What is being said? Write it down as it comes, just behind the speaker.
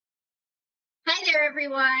there,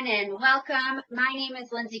 everyone, and welcome. My name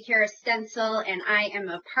is Lindsay Stencel, and I am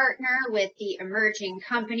a partner with the Emerging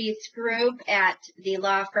Companies Group at the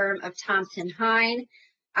law firm of Thompson, Hine.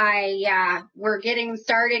 We're getting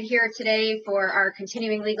started here today for our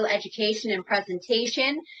continuing legal education and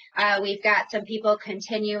presentation. We've got some people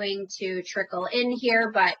continuing to trickle in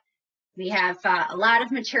here, but we have a lot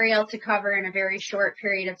of material to cover in a very short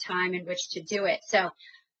period of time in which to do it. So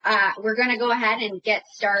we're going to go ahead and get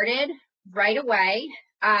started right away.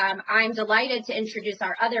 I'm delighted to introduce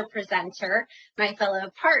our other presenter, my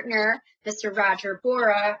fellow partner, Mr. Roger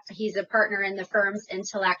Bora. He's a partner in the firm's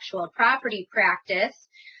intellectual property practice.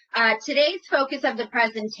 Today's focus of the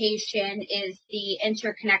presentation is the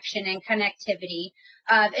interconnection and connectivity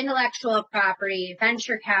of intellectual property,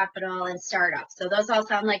 venture capital, and startups. So those all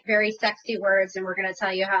sound like very sexy words, and we're going to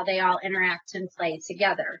tell you how they all interact and play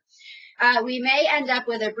together. We may end up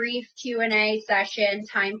with a brief Q&A session,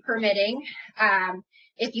 time permitting.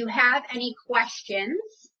 If you have any questions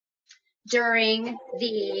during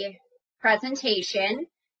the presentation,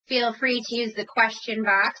 feel free to use the question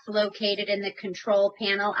box located in the control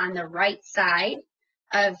panel on the right side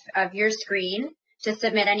of your screen to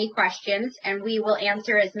submit any questions, and we will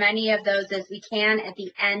answer as many of those as we can at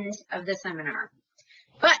the end of the seminar.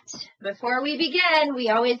 But before we begin, we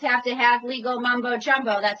always have to have legal mumbo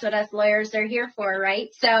jumbo. That's what us lawyers are here for, right?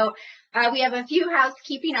 So we have a few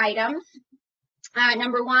housekeeping items.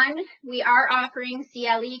 Number one, we are offering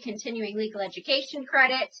CLE, continuing legal education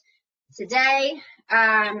credit, today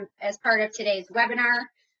as part of today's webinar.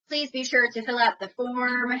 Please be sure to fill out the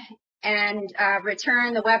form and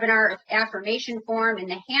return the webinar affirmation form in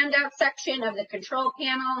the handout section of the control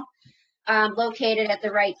panel. Located at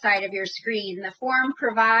the right side of your screen. The form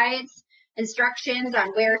provides instructions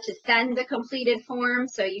on where to send the completed form,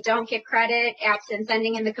 so you don't get credit absent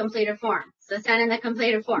sending in the completed form. So send in the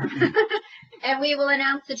completed form. And we will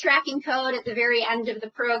announce the tracking code at the very end of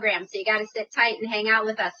the program, so you got to sit tight and hang out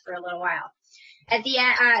with us for a little while. At the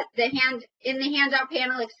in the handout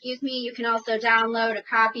panel, you can also download a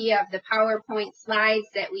copy of the PowerPoint slides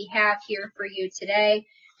that we have here for you today,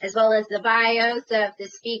 as well as the bios of the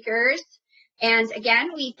speakers. And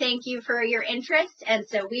again, we thank you for your interest. And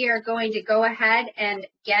so we are going to go ahead and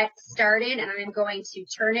get started, and I'm going to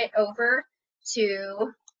turn it over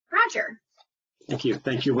to Roger. Thank you.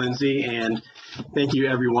 Thank you, Lindsay. And thank you,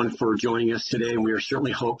 everyone, for joining us today. We are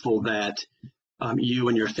certainly hopeful that you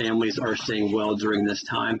and your families are staying well during this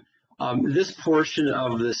time. This portion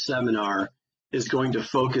of the seminar is going to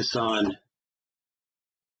focus on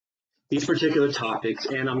these particular topics,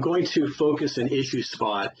 and I'm going to focus an issue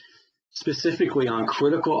spot specifically on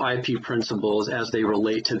critical IP principles as they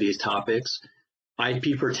relate to these topics,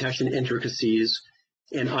 IP protection intricacies,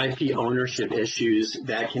 and IP ownership issues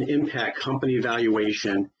that can impact company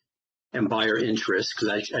valuation and buyer interest.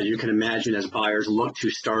 Because as you can imagine, as buyers look to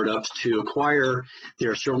startups to acquire,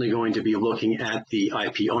 they're certainly going to be looking at the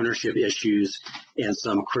IP ownership issues and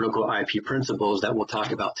some critical IP principles that we'll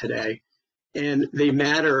talk about today. And they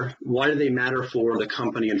matter. Why do they matter for the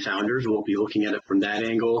company and founders? We'll be looking at it from that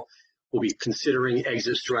angle. We'll be considering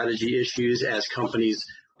exit strategy issues as companies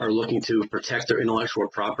are looking to protect their intellectual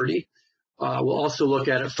property. We'll also look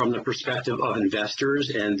at it from the perspective of investors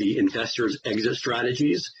and the investors' exit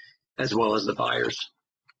strategies, as well as the buyers.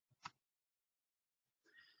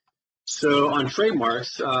 So on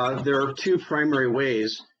trademarks, there are two primary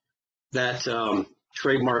ways that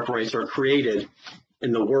trademark rights are created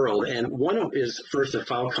in the world, and one is first to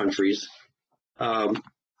file countries. And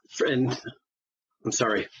I'm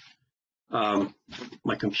sorry,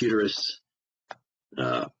 my computer is.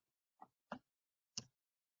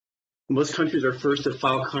 Most countries are first to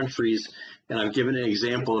file countries, and I've given an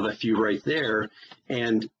example of a few right there.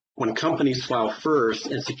 And when companies file first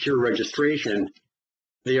and secure registration,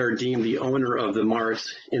 they are deemed the owner of the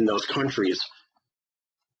marks in those countries.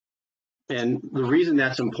 And the reason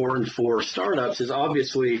that's important for startups is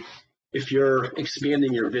obviously if you're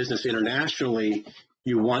expanding your business internationally,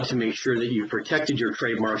 you want to make sure that you've protected your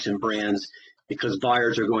trademarks and brands, because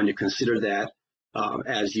buyers are going to consider that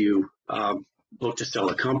as you look to sell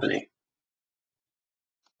a company.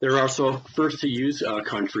 There are also first to use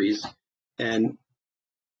countries, and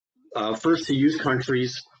first to use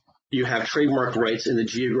countries, you have trademark rights in the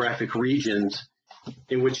geographic regions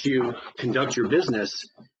in which you conduct your business.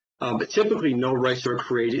 But typically no rights are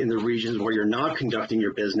created in the regions where you're not conducting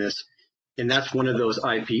your business. And that's one of those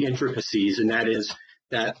IP intricacies. And that is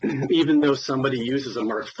that even though somebody uses a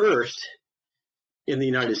mark first in the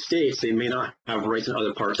United States, they may not have rights in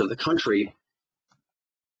other parts of the country.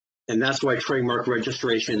 And that's why trademark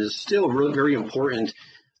registration is still really very important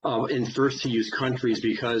in first to use countries,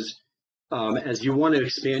 because as you want to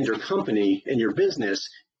expand your company and your business,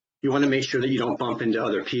 you want to make sure that you don't bump into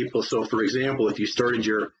other people. So for example, if you started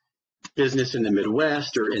your business in the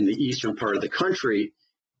Midwest or in the eastern part of the country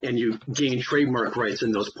and you gain trademark rights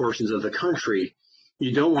in those portions of the country,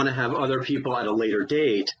 you don't want to have other people at a later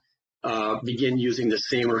date begin using the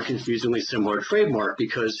same or confusingly similar trademark,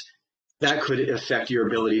 because that could affect your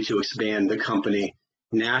ability to expand the company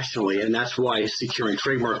nationally. And that's why securing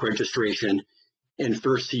trademark registration in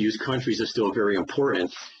first to use countries is still very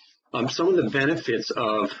important. Some of the benefits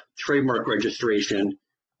of trademark registration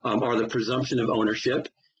are the presumption of ownership.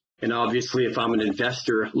 And obviously, if I'm an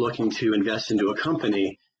investor looking to invest into a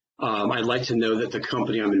company, I'd like to know that the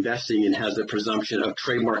company I'm investing in has the presumption of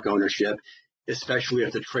trademark ownership, especially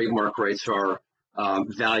if the trademark rights are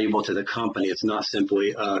valuable to the company. It's not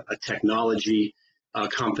simply a technology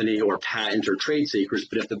company or patent or trade secrets,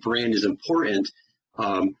 but if the brand is important,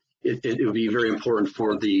 it would be very important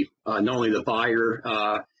for the not only the buyer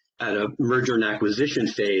at a merger and acquisition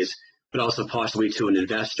phase, but also possibly to an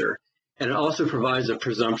investor. And it also provides a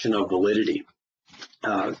presumption of validity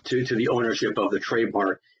to the ownership of the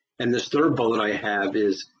trademark. And this third bullet I have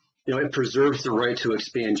is, it preserves the right to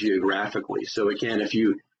expand geographically. So again, if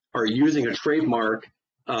you are using a trademark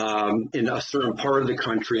in a certain part of the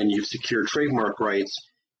country and you've secured trademark rights,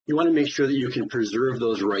 you want to make sure that you can preserve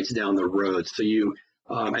those rights down the road. So you,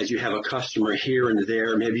 as you have a customer here and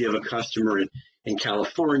there, maybe you have a customer in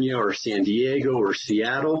California or San Diego or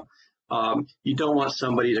Seattle, you don't want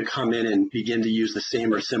somebody to come in and begin to use the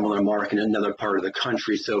same or similar mark in another part of the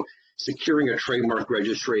country. So securing a trademark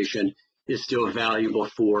registration is still valuable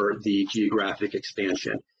for the geographic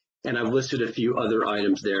expansion. And I've listed a few other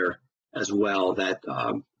items there as well that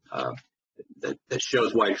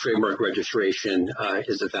shows why trademark registration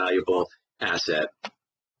is a valuable asset.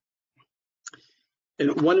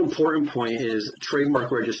 And one important point is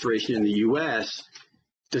trademark registration in the US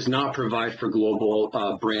does not provide for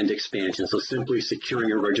global brand expansion. So simply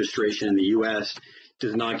securing a registration in the US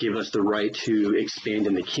does not give us the right to expand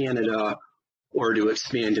into Canada or to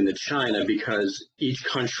expand into China, because each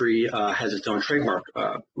country has its own trademark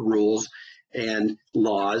rules and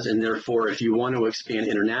laws. And therefore, if you want to expand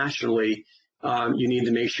internationally, you need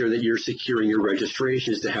to make sure that you're securing your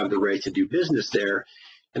registrations to have the right to do business there.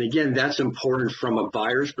 And again, that's important from a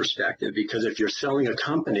buyer's perspective, because if you're selling a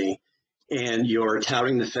company and you're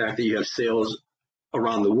touting the fact that you have sales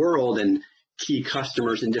around the world and key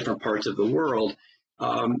customers in different parts of the world,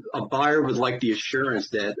 a buyer would like the assurance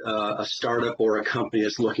that a startup or a company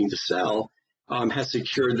that's looking to sell has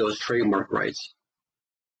secured those trademark rights.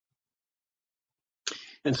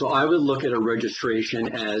 And so I would look at a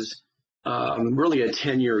registration as really a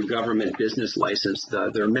 10-year government business license.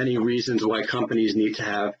 There are many reasons why companies need to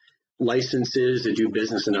have licenses to do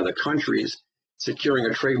business in other countries. Securing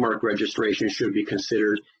a trademark registration should be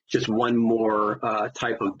considered just one more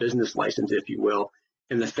type of business license, if you will.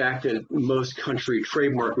 And the fact that most country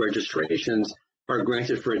trademark registrations are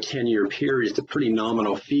granted for a 10-year period is a pretty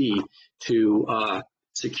nominal fee to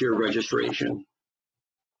secure registration.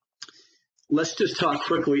 Let's just talk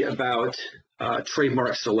quickly about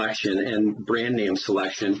trademark selection and brand name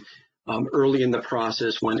selection. Early in the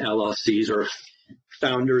process, when LLCs or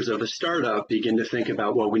founders of a startup begin to think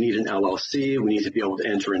about, well, we need an LLC, we need to be able to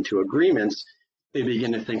enter into agreements, they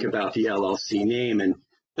begin to think about the LLC name. And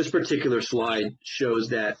this particular slide shows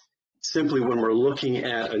that simply when we're looking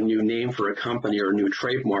at a new name for a company or a new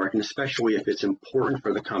trademark, and especially if it's important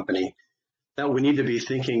for the company, that we need to be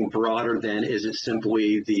thinking broader than, is it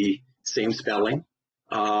simply the same spelling?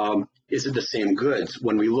 Is it the same goods?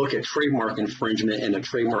 When we look at trademark infringement and a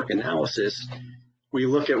trademark analysis, we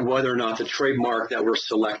look at whether or not the trademark that we're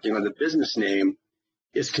selecting or the business name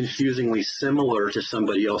is confusingly similar to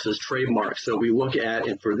somebody else's trademark. So we look at,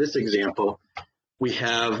 and for this example, we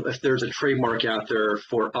have, if there's a trademark out there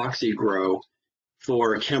for OxyGrow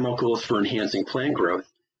for chemicals for enhancing plant growth,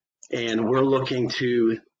 and we're looking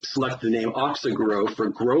to select the name OxyGrow for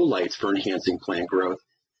grow lights for enhancing plant growth.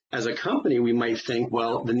 As a company, we might think,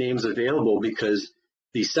 well, the name's available because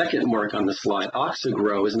the second mark on the slide,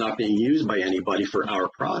 OxyGrow, is not being used by anybody for our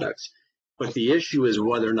products. But the issue is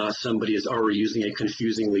whether or not somebody is already using a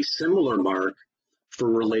confusingly similar mark for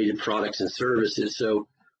related products and services. So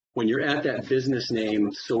when you're at that business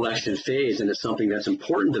name selection phase and it's something that's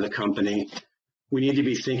important to the company, we need to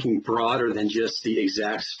be thinking broader than just the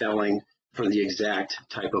exact spelling for the exact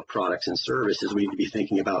type of products and services. We need to be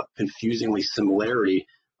thinking about confusingly similarity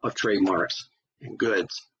of trademarks and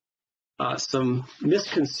goods. Some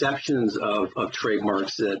misconceptions of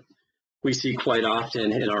trademarks that we see quite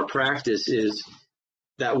often in our practice is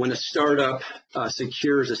that when a startup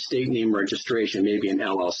secures a state name registration, maybe an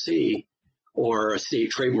LLC, or a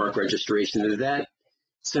state trademark registration, that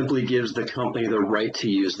simply gives the company the right to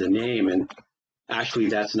use the name. And actually,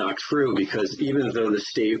 that's not true, because even though the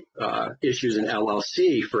state issues an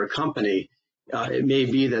LLC for a company, it may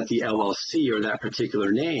be that the LLC or that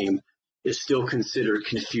particular name is still considered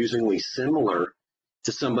confusingly similar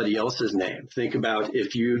to somebody else's name. Think about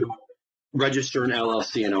if you register an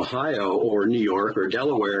LLC in Ohio or New York or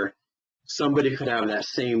Delaware, somebody could have that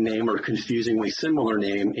same name or confusingly similar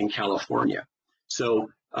name in California. So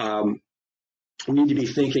we need to be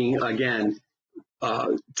thinking, again,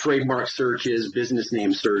 trademark searches, business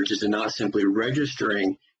name searches, and not simply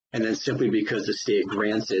registering, and then simply because the state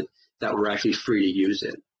grants it, that we're actually free to use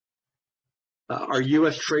it. Our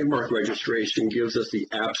U.S. trademark registration gives us the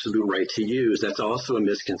absolute right to use. That's also a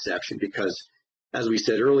misconception, because as we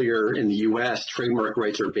said earlier, in the U.S., trademark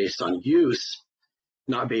rights are based on use,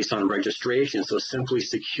 not based on registration. So simply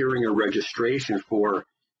securing a registration for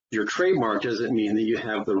your trademark doesn't mean that you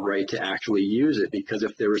have the right to actually use it, because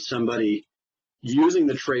if there was somebody using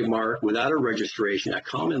the trademark without a registration at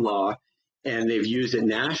common law and they've used it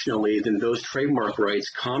nationally, then those trademark rights,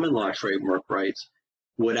 common law trademark rights,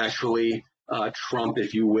 would actually trump,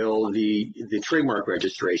 if you will, the trademark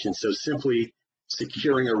registration. So simply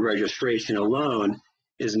securing a registration alone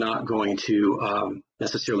is not going to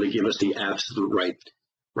necessarily give us the absolute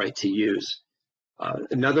right to use.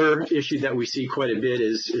 Another issue that we see quite a bit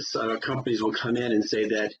is companies will come in and say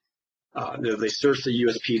that they searched the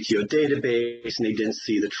USPTO database and they didn't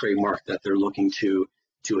see the trademark that they're looking to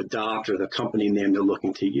adopt or the company name they're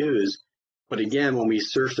looking to use. But again, when we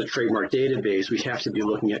search the trademark database, we have to be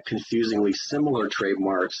looking at confusingly similar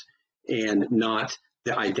trademarks and not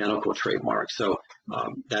the identical trademark. So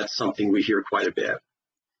that's something we hear quite a bit.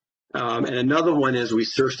 And another one is we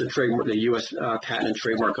search the U.S. Patent and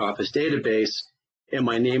Trademark Office database, and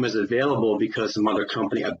my name is available because some other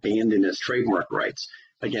company abandoned its trademark rights.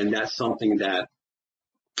 Again, that's something that,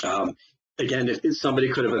 again, if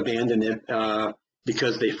somebody could have abandoned it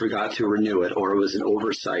because they forgot to renew it or it was an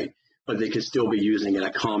oversight, but they could still be using it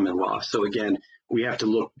at common law. So again, we have to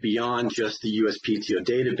look beyond just the USPTO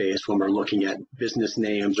database when we're looking at business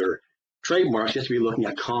names or trademarks. We have to be looking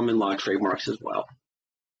at common law trademarks as well.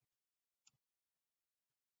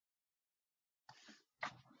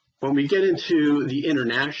 When we get into the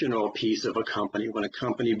international piece of a company, when a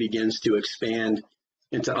company begins to expand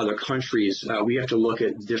into other countries, we have to look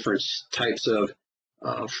at different types of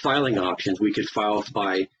filing options. We could file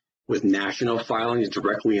with national filings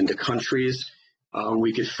directly into countries.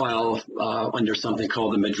 We could file under something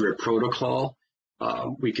called the Madrid Protocol.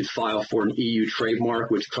 We could file for an EU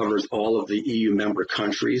trademark, which covers all of the EU member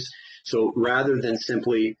countries. So rather than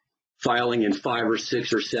simply filing in 5 or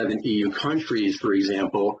 6 or 7 EU countries, for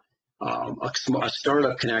example, a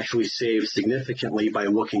startup can actually save significantly by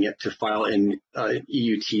looking to file in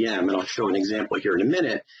EUTM, and I'll show an example here in a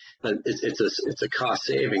minute. But it's a cost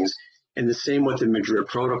savings. And the same with the Madrid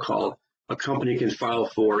Protocol. A company can file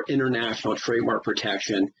for international trademark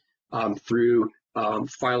protection through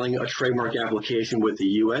filing a trademark application with the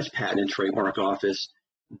U.S. Patent and Trademark Office,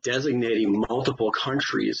 designating multiple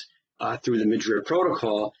countries through the Madrid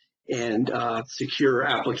Protocol, and secure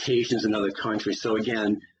applications in other countries. So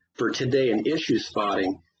again, for today in issue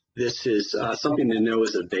spotting, this is something to know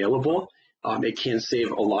is available. It can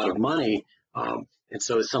save a lot of money. And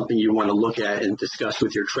so it's something you want to look at and discuss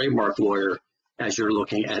with your trademark lawyer as you're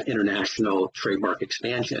looking at international trademark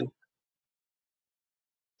expansion.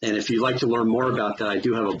 And if you'd like to learn more about that, I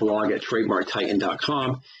do have a blog at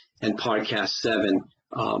trademarktitan.com, and podcast 7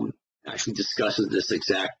 actually discusses this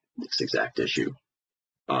exact issue.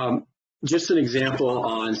 Just an example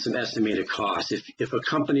on some estimated costs. If a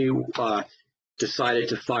company decided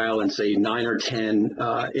to file in, say, 9 or 10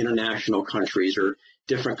 international countries or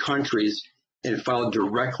different countries and file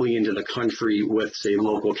directly into the country with, say,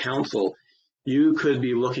 local counsel, you could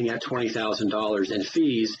be looking at $20,000 in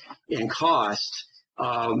fees and costs,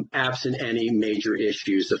 absent any major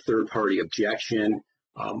issues, a third-party objection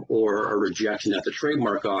or a rejection at the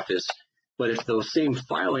trademark office. But if those same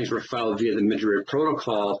filings were filed via the Madrid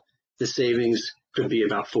Protocol, the savings could be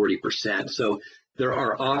about 40%. So there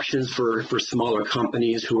are options for smaller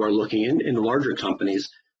companies who are looking in larger companies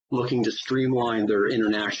looking to streamline their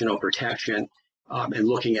international protection and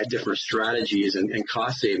looking at different strategies and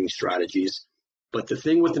cost-saving strategies. But the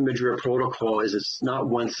thing with the Madrid Protocol is it's not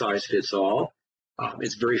one size fits all.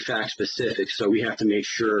 It's very fact-specific, so we have to make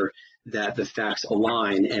sure that the facts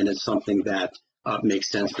align and it's something that makes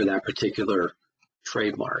sense for that particular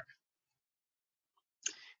trademark.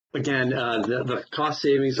 Again, the cost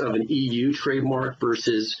savings of an EU trademark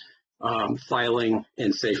versus filing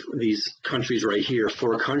in, say, these countries right here,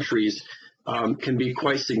 4 countries, can be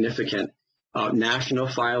quite significant. National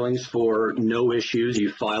filings for no issues,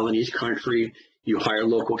 you file in each country, you hire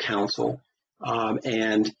local counsel,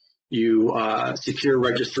 and you secure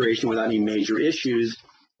registration without any major issues,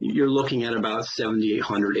 you're looking at about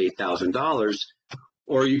 $7,800, $8,000.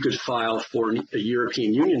 Or you could file for a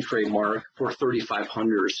European Union trademark for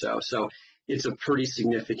 $3,500 or so. So it's a pretty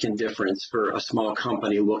significant difference for a small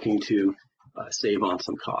company looking to save on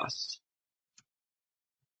some costs.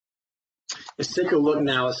 Let's take a look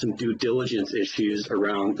now at some due diligence issues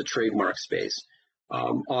around the trademark space.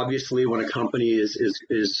 Obviously, when a company is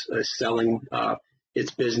selling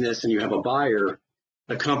its business and you have a buyer,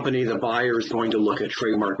 the buyer is going to look at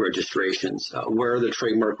trademark registrations. Where are the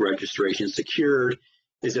trademark registrations secured?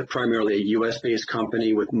 Is it primarily a U.S.-based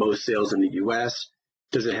company with most sales in the U.S.?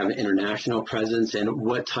 Does it have an international presence? And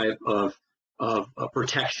what type of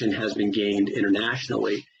protection has been gained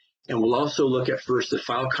internationally? And we'll also look at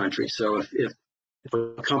first-to-file countries. So if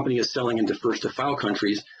a company is selling into first-to-file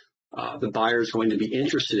countries, the buyer is going to be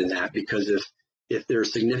interested in that, because if there are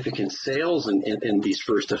significant sales in these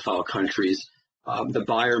first-to-file countries, the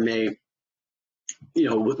buyer may,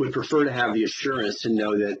 would prefer to have the assurance to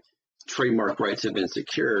know that trademark rights have been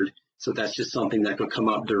secured. So that's just something that could come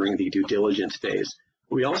up during the due diligence phase.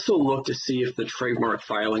 We also look to see if the trademark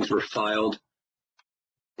filings were filed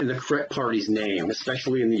in the correct party's name,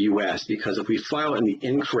 especially in the US, because if we file in the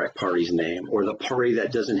incorrect party's name, or the party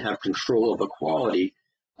that doesn't have control of the quality,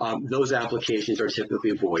 those applications are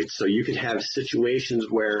typically void. So you could have situations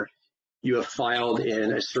where you have filed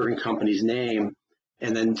in a certain company's name,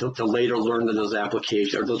 and then to later learn that those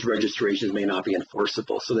applications or those registrations may not be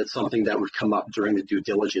enforceable. So that's something that would come up during the due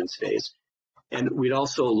diligence phase. And we'd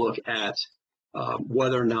also look at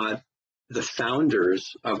whether or not the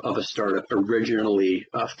founders of a startup originally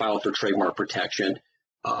filed for trademark protection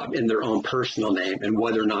in their own personal name, and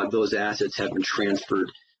whether or not those assets have been transferred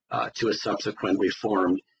to a subsequently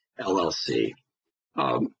formed LLC.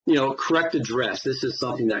 Correct address. This is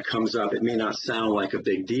something that comes up. It may not sound like a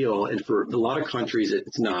big deal, and for a lot of countries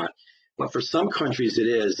it's not, but for some countries it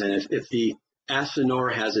is. And if the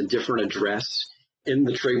assignor has a different address in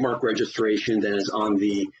the trademark registration than is on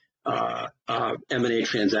the M&A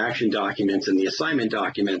transaction documents and the assignment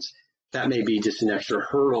documents, that may be just an extra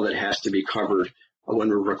hurdle that has to be covered when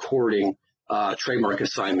we're recording trademark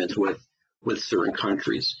assignments with certain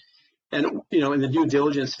countries. And in the due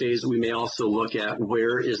diligence phase, we may also look at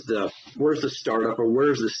where's the startup, or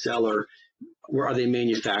where's the seller? Where are they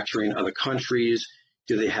manufacturing in other countries?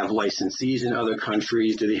 Do they have licensees in other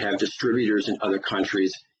countries? Do they have distributors in other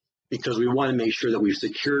countries? Because we want to make sure that we've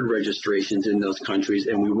secured registrations in those countries,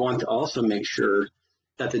 and we want to also make sure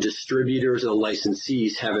that the distributors or the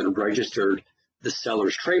licensees haven't registered the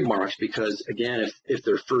seller's trademarks, because again, if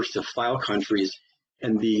they're first to file countries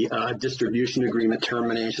and the distribution agreement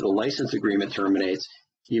terminates or the license agreement terminates,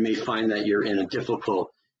 you may find that you're in a difficult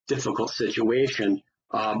situation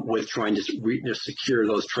with trying to secure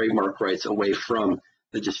those trademark rights away from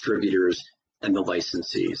the distributors and the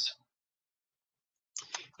licensees.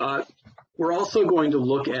 We're also going to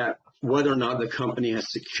look at whether or not the company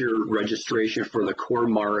has secured registration for the core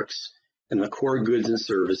marks and the core goods and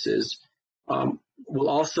services. We'll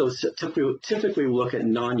also typically look at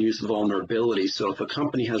non-use vulnerability. So if a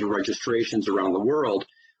company has registrations around the world,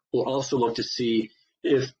 we'll also look to see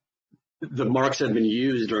if the marks have been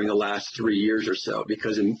used during the last 3 years or so,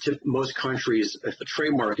 because in most countries, if a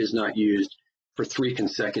trademark is not used for 3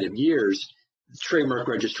 consecutive years, the trademark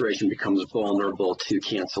registration becomes vulnerable to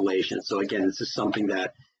cancellation. So again, this is something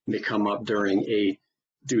that may come up during a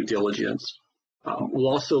due diligence. We'll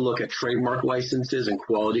also look at trademark licenses and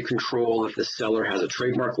quality control if the seller has a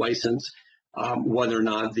trademark license, whether or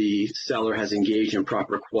not the seller has engaged in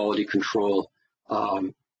proper quality control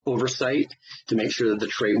oversight to make sure that the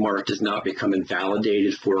trademark does not become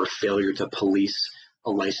invalidated for failure to police a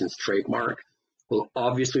licensed trademark. We'll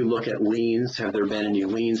obviously look at liens. Have there been any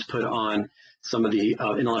liens put on some of the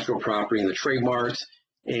intellectual property and the trademarks?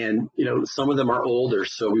 And some of them are older,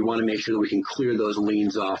 so we want to make sure that we can clear those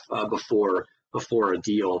liens off before a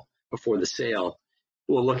deal, before the sale.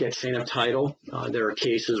 We'll look at chain of title. There are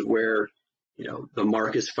cases where the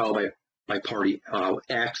mark is filed by party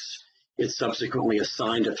X. It's subsequently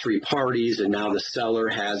assigned to 3 parties, and now the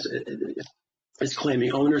seller is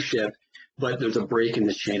claiming ownership, but there's a break in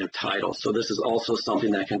the chain of title. So this is also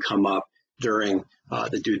something that can come up during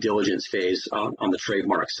the due diligence phase on the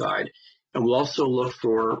trademark side. And we'll also look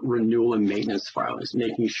for renewal and maintenance filings,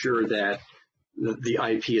 making sure that the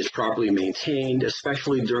IP is properly maintained,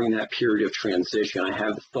 especially during that period of transition. I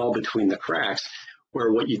have the fall between the cracks,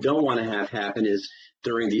 where what you don't want to have happen is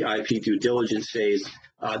during the IP due diligence phase,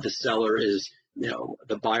 the seller is,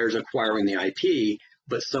 the buyer's acquiring the IP,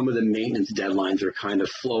 but some of the maintenance deadlines are kind of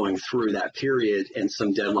flowing through that period and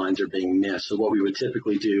some deadlines are being missed. So what we would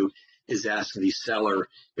typically do is ask the seller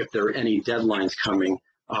if there are any deadlines coming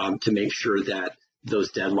to make sure that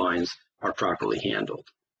those deadlines are properly handled.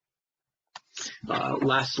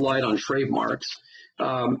 Last slide on trademarks.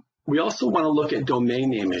 We also want to look at domain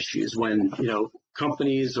name issues when,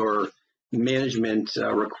 companies or management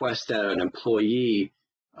request that an employee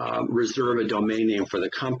reserve a domain name for the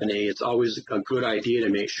company. It's always a good idea to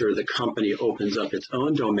make sure the company opens up its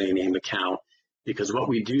own domain name account, because what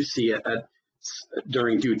we do see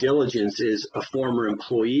during due diligence is a former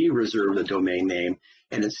employee reserve the domain name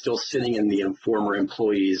and it's still sitting in the former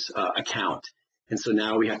employee's account. And so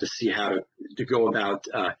now we have to see how to go about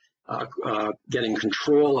getting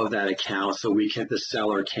control of that account so the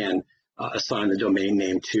seller can assign the domain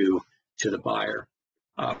name to the buyer.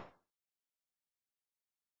 A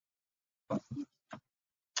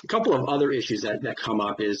couple of other issues that come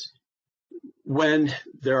up is when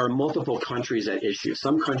there are multiple countries at issue.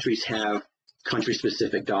 Some countries have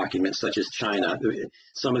country-specific documents, such as China.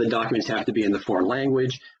 Some of the documents have to be in the foreign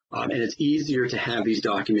language, and it's easier to have these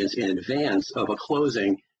documents in advance of a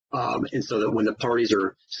closing, and so that when the parties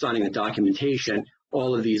are signing the documentation,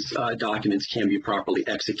 all of these documents can be properly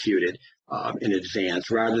executed in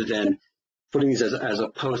advance, rather than putting these as a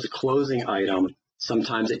post-closing item.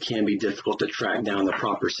 Sometimes it can be difficult to track down the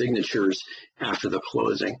proper signatures after the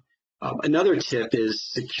closing. Another tip is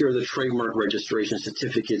secure the trademark registration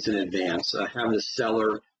certificates in advance. Have the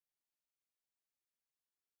seller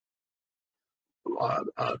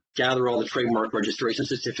gather all the trademark registration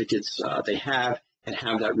certificates they have and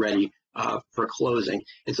have that ready for closing.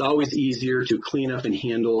 It's always easier to clean up and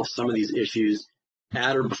handle some of these issues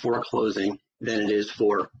at or before closing than it is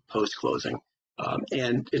for post-closing.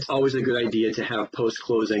 And it's always a good idea to have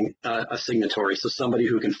post-closing a signatory, so somebody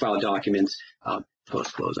who can file documents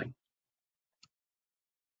post-closing.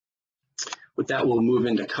 With that, we'll move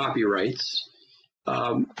into copyrights.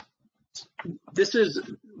 This is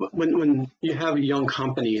when you have young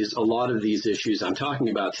companies, a lot of these issues I'm talking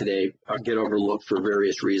about today get overlooked for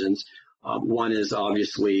various reasons. One is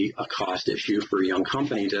obviously a cost issue for a young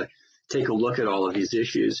company to take a look at all of these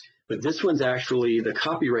issues. But this one's actually, the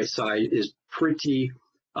copyright side is pretty,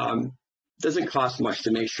 doesn't cost much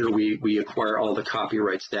to make sure we acquire all the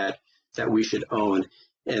copyrights that we should own.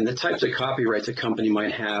 And the types of copyrights a company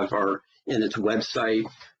might have are in its website,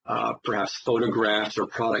 perhaps photographs or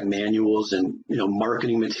product manuals, and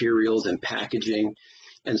marketing materials and packaging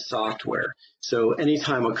and software. So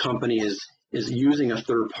anytime a company is using a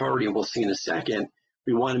third party, and we'll see in a second,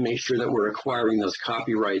 we want to make sure that we're acquiring those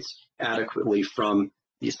copyrights adequately from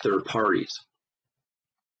these third parties.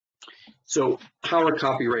 So how are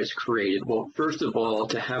copyrights created? Well, first of all,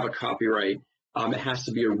 to have a copyright, it has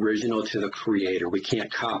to be original to the creator. We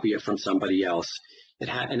can't copy it from somebody else.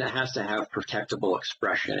 And it has to have protectable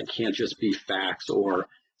expression. It can't just be facts or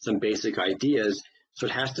some basic ideas. So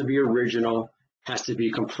it has to be original, has to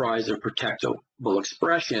be comprised of protectable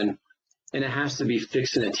expression, and it has to be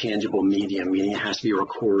fixed in a tangible medium, meaning it has to be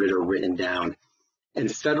recorded or written down.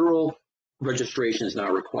 And federal registration is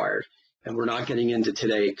not required. And we're not getting into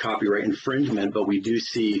today copyright infringement, but we do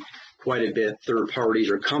see quite a bit third parties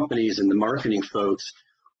or companies and the marketing folks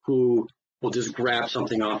who will just grab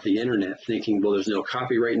something off the internet thinking, well, there's no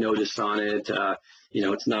copyright notice on it,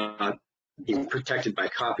 it's not being protected by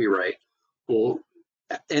copyright. Well,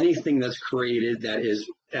 anything that's created that is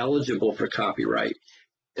eligible for copyright,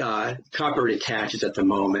 copyright attaches at the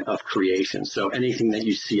moment of creation. So anything that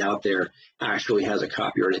you see out there actually has a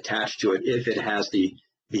copyright attached to it if it has the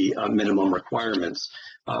minimum requirements.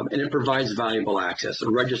 And it provides valuable access. A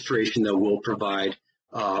registration that will provide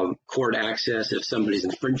court access. If somebody's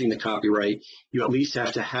infringing the copyright, you at least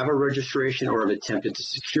have to have a registration or have attempted to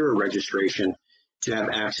secure a registration to have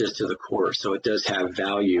access to the court. So it does have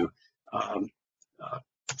value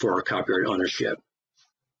for copyright ownership.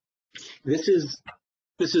 This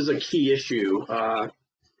is a key issue,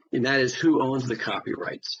 and that is who owns the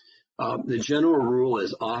copyrights. The general rule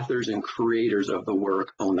is authors and creators of the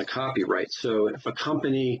work own the copyright. So if a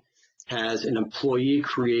company has an employee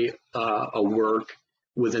create a work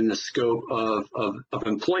within the scope of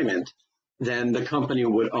employment, then the company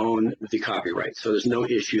would own the copyright. So there's no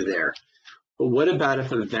issue there. But what about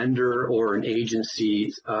if a vendor or an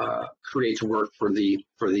agency creates work for the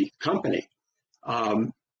company?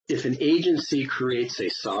 If an agency creates a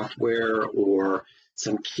software or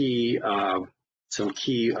some key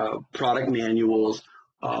product manuals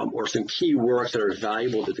or some key works that are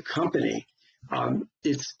valuable to the company,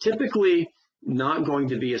 it's typically not going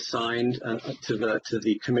to be assigned to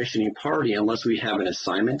the commissioning party unless we have an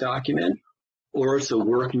assignment document, or it's a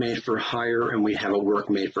work made for hire and we have a work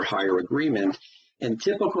made for hire agreement. And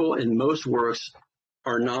typical in most works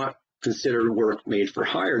are not considered work made for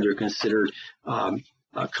hire. They're considered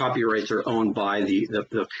copyrights are owned by the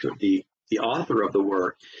author of the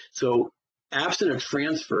work. So absent a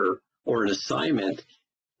transfer or an assignment,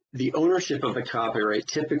 the ownership of the copyright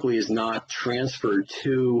typically is not transferred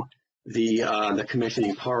to the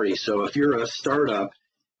commissioning party. So if you're a startup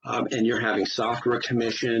and you're having software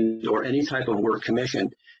commissioned or any type of work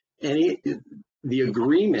commissioned, the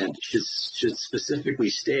agreement should specifically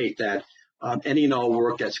state that any and all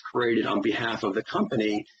work that's created on behalf of the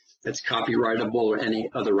company that's copyrightable or any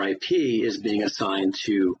other IP is being assigned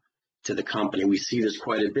to the company. We see this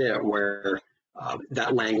quite a bit where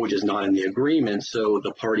that language is not in the agreement, so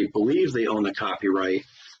the party believes they own the copyright,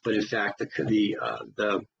 but in fact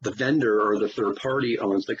the vendor or the third party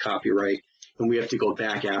owns the copyright, and we have to go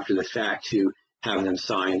back after the fact to have them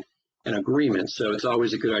sign an agreement. So it's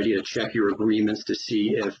always a good idea to check your agreements to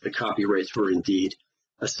see if the copyrights were indeed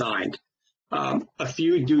assigned. A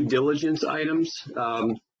few due diligence items.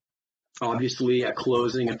 Obviously, at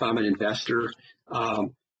closing, if I'm an investor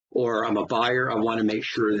or I'm a buyer, I want to make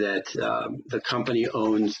sure that the company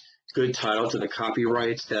owns good title to the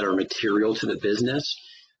copyrights that are material to the business.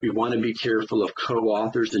 We want to be careful of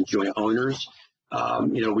co-authors and joint owners.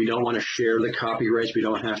 We don't want to share the copyrights. We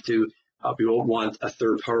don't have to. We won't want a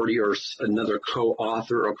third party or another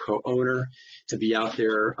co-author or co-owner to be out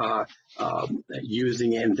there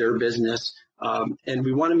using it in their business. And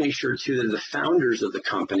we want to make sure, too, that the founders of the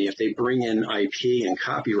company, if they bring in IP and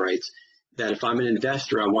copyrights, that if I'm an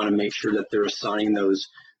investor, I want to make sure that they're assigning those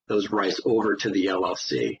rights over to the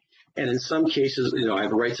LLC. And in some cases, I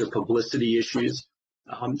have rights of publicity issues.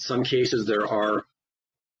 Some cases there are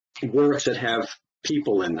works that have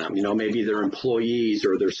people in them, maybe they're employees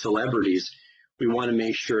or they're celebrities. We want to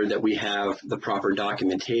make sure that we have the proper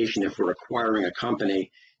documentation if we're acquiring a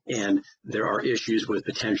company and there are issues with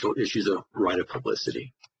potential issues of right of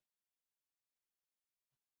publicity.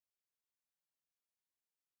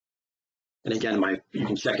 And again, you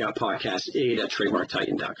can check out podcast 8 at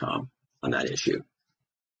trademarktitan.com on that issue.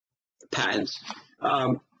 Patents.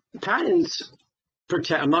 Patents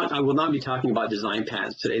protect. I will not be talking about design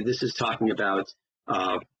patents today. This is talking about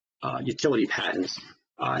utility patents.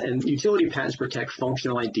 And utility patents protect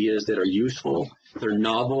functional ideas that are useful, they're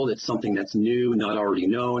novel, it's something that's new, not already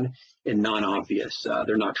known, and non-obvious.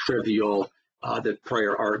 They're not trivial. The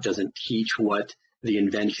prior art doesn't teach what the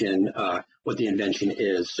invention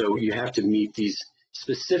is. So you have to meet these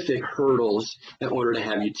specific hurdles in order to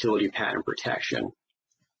have utility patent protection.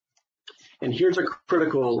 And here's a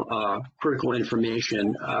critical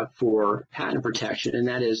information for patent protection, and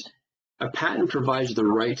that is a patent provides the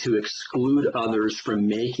right to exclude others from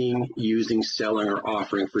making, using, selling, or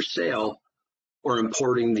offering for sale or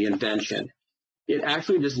importing the invention. It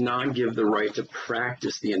actually does not give the right to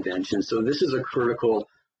practice the invention. So this is critical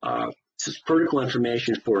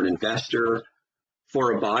information for an investor,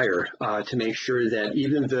 for a buyer, to make sure that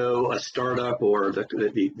even though a startup or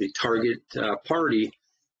the target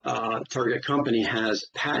target company has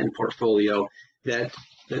patent portfolio, that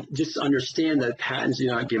just understand that patents do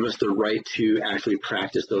not give us the right to actually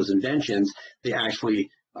practice those inventions. They actually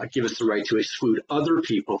give us the right to exclude other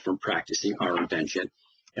people from practicing our invention.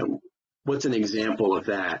 And what's an example of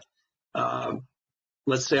that?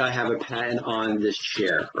 Let's say I have a patent on this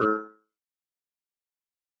chair or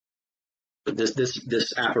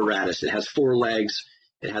this apparatus. It has 4 legs,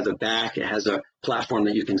 it has a back, it has a platform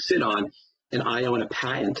that you can sit on, and I own a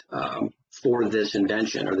patent for this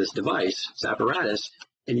invention or this device, this apparatus,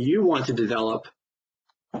 and you want to develop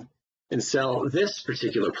and sell this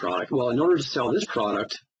particular product. Well, in order to sell this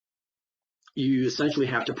product, you essentially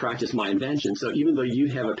have to practice my invention. So even though you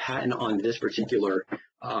have a patent on this particular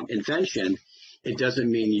invention, it doesn't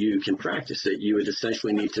mean you can practice it. You would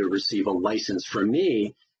essentially need to receive a license from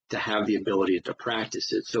me to have the ability to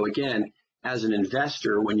practice it. So again, as an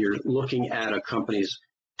investor, when you're looking at a company's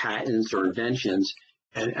patents or inventions,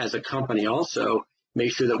 and as a company also,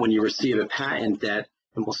 make sure that when you receive a patent that,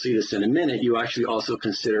 and we'll see this in a minute, you actually also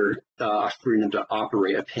consider freedom to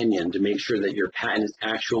operate opinion to make sure that your patent is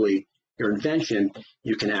actually your invention,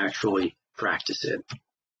 you can actually practice it.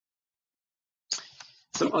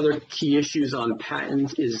 Some other key issues on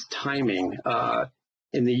patents is timing.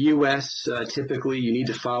 In the US, typically you need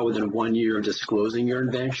to file within 1 year of disclosing your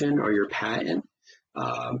invention or your patent.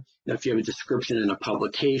 If you have a description in a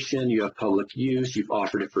publication, you have public use, you've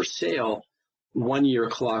offered it for sale, 1 year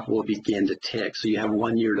clock will begin to tick. So you have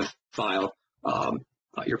 1 year to file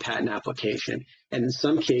your patent application. And in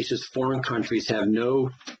some cases, foreign countries have no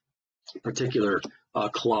particular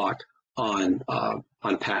clock on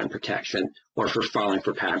patent protection or for filing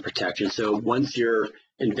for patent protection. So once your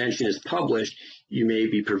invention is published, you may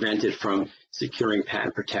be prevented from securing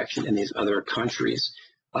patent protection in these other countries.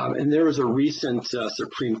 And there was a recent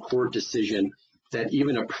Supreme Court decision that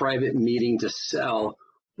even a private meeting to sell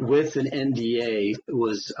with an NDA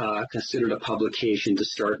was considered a publication to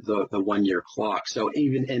start the 1-year clock. So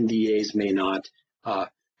even NDAs may not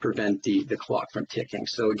prevent the clock from ticking.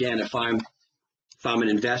 So again, if I'm an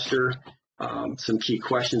investor, some key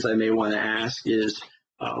questions I may want to ask is,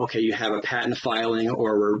 okay, you have a patent filing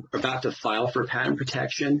or we're about to file for patent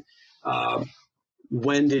protection.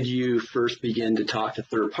 When did you first begin to talk to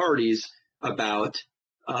third parties about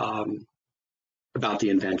the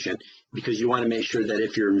invention? Because you want to make sure that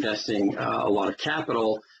if you're investing a lot of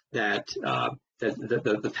capital, that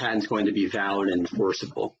the patent's going to be valid and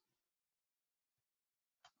enforceable.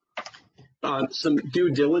 Some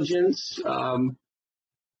due diligence,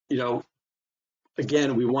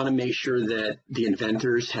 again, we want to make sure that the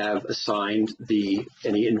inventors have assigned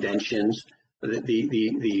any inventions.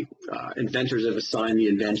 The inventors have assigned the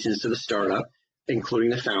inventions to the startup, including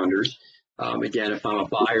the founders. Again, if I'm a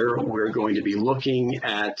buyer, we're going to be looking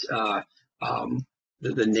at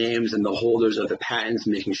the names and the holders of the patents,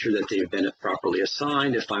 making sure that they've been properly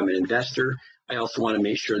assigned. If I'm an investor, I also want to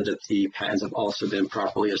make sure that the patents have also been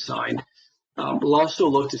properly assigned. We'll also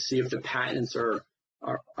look to see if the patents are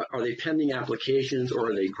they pending applications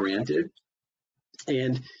or are they granted?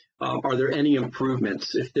 And are there any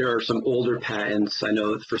improvements? If there are some older patents, I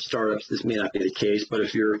know for startups this may not be the case, but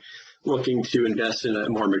if you're looking to invest in a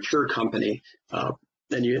more mature company,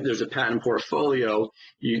 then there's a patent portfolio,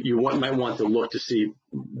 you might want to look to see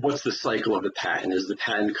what's the cycle of the patent. Is the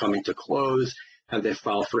patent coming to close? Have they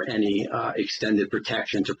filed for any extended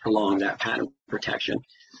protection to prolong that patent protection?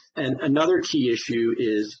 And another key issue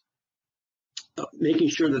is making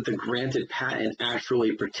sure that the granted patent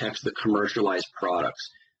actually protects the commercialized products.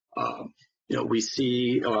 We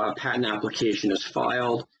see a patent application is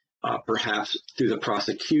filed, perhaps through the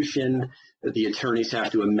prosecution, the attorneys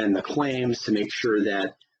have to amend the claims to make sure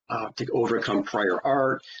that to overcome prior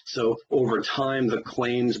art. So over time, the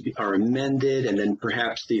claims are amended, and then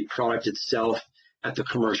perhaps the product itself at the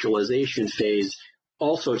commercialization phase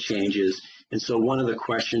also changes. And so one of the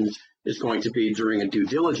questions is going to be during a due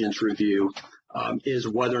diligence review is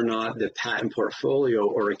whether or not the patent portfolio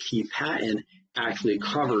or a key patent actually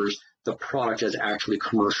covers the product as actually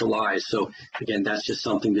commercialized. So again, that's just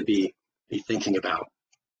something to be thinking about.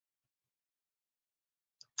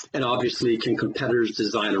 And obviously, can competitors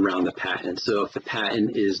design around the patent? So if the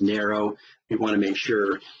patent is narrow, we want to make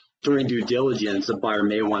sure during due diligence, a buyer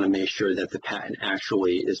may want to make sure that the patent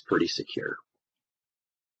actually is pretty secure.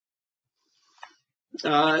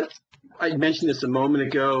 I mentioned this a moment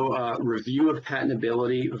ago, review of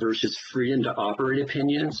patentability versus freedom to operate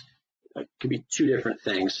opinions. It could be two different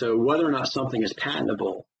things. So whether or not something is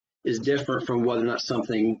patentable is different from whether or not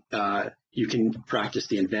something you can practice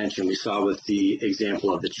the invention. We saw with the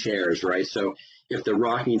example of the chairs, right? So if the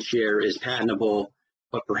rocking chair is patentable,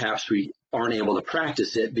 but perhaps we aren't able to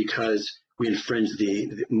practice it because we infringe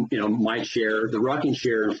my chair, the rocking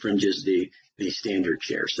chair infringes the standard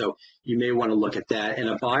chair. So you may want to look at that, and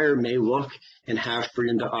a buyer may look and have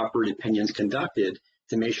freedom to operate opinions conducted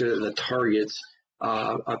to make sure that the target's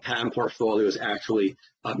a patent portfolio is actually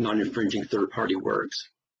non-infringing third-party works.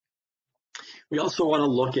 We also want to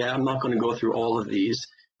look at, I'm not going to go through all of these,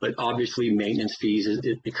 but obviously maintenance fees,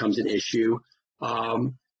 it becomes an issue.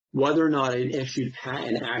 Whether or not an issued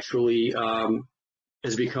patent actually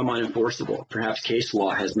has become unenforceable. Perhaps case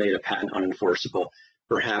law has made a patent unenforceable.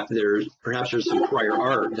 Perhaps there's some prior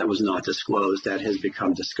art that was not disclosed that has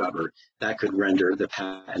become discovered that could render the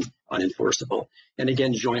patent unenforceable. And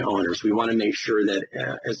again, joint owners. We want to make sure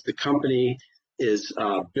that as the company is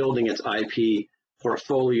building its IP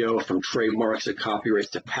portfolio from trademarks to copyrights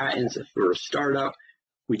to patents, if we're a startup,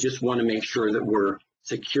 we just want to make sure that we're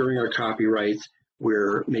securing our copyrights.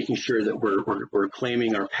 We're making sure that we're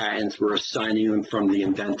claiming our patents, we're assigning them from the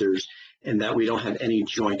inventors, and that we don't have any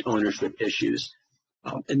joint ownership issues.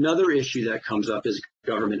 Another issue that comes up is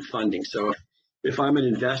government funding. So if I'm an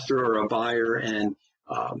investor or a buyer and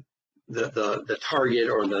the target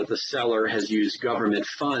or the seller has used government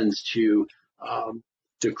funds to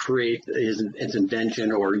create its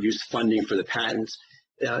invention or use funding for the patents,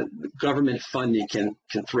 government funding can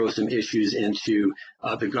throw some issues into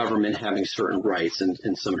the government having certain rights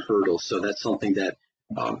and some hurdles. So that's something that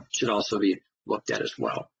should also be looked at as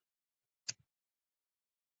well.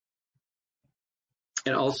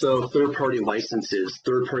 And also third-party licenses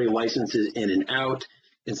in and out.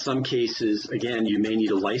 In some cases, again, you may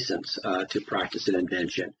need a license to practice an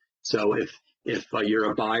invention. So if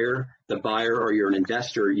you're the buyer or you're an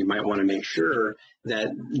investor, you might want to make sure that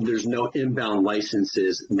there's no inbound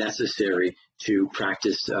licenses necessary to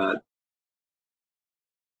practice the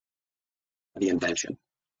invention.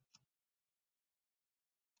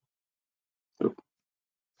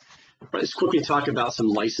 Let's quickly talk about some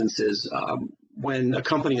licenses. When a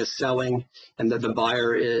company is selling and that the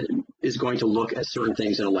buyer is going to look at certain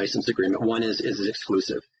things in a license agreement, one is it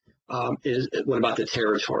exclusive? What about the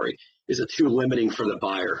territory? Is it too limiting for the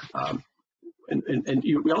buyer?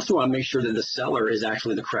 We also want to make sure that the seller is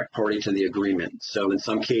actually the correct party to the agreement. So in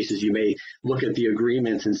some cases, you may look at the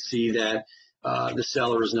agreement and see that the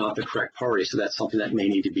seller is not the correct party. So that's something that may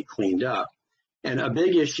need to be cleaned up. And a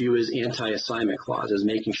big issue is anti-assignment clauses,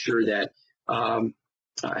 making sure that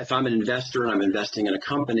if I'm an investor and I'm investing in a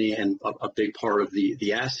company and a big part of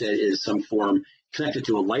the asset is some form connected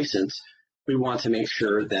to a license, we want to make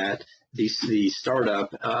sure that the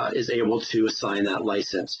startup is able to assign that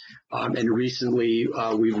license. And recently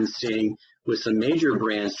we've been seeing with some major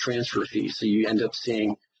brands transfer fees. So you end up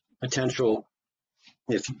seeing potential,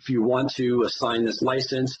 if you want to assign this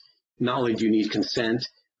license, not only do you need consent,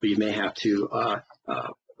 but you may have to,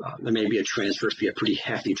 there may be a transfer fee, a pretty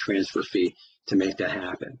hefty transfer fee to make that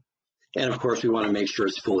happen. And of course, we want to make sure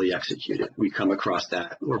it's fully executed. We come across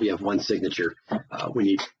that where we have one signature, we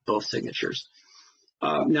need both signatures.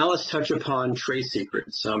 Now let's touch upon trade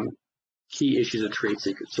secrets, some key issues of trade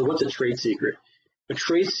secrets. So what's a trade secret? A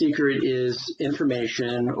trade secret is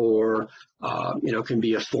information or, can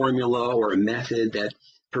be a formula or a method that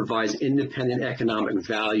provides independent economic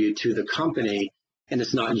value to the company, and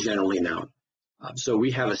it's not generally known. So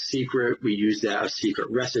we have a secret, we use that, a secret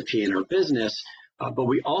recipe in our business, but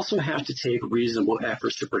we also have to take reasonable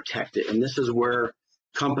efforts to protect it. And this is where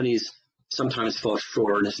companies sometimes fall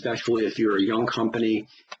short, and especially if you're a young company,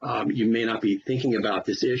 you may not be thinking about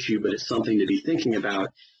this issue, but it's something to be thinking about,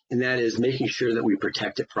 and that is making sure that we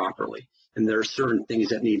protect it properly. And there are certain things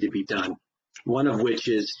that need to be done. One of which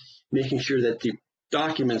is making sure that the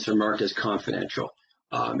documents are marked as confidential.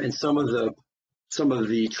 And some of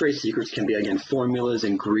the trade secrets can be, again, formulas,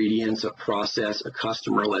 ingredients, a process, a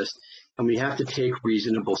customer list, and we have to take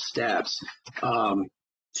reasonable steps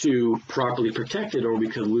to properly protect it, or we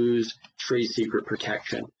could lose trade secret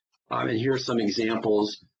protection. And here are some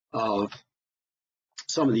examples of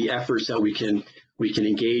some of the efforts that we can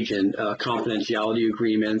engage in: confidentiality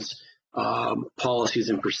agreements, policies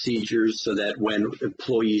and procedures, so that when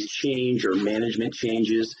employees change or management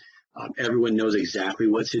changes, everyone knows exactly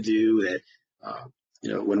what to do. That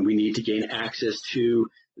when we need to gain access to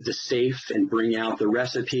the safe and bring out the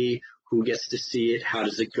recipe, who gets to see it? How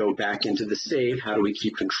does it go back into the safe? How do we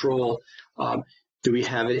keep control? Do we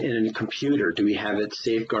have it in a computer? Do we have it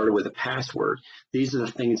safeguarded with a password? These are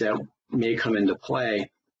the things that may come into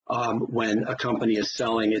play when a company is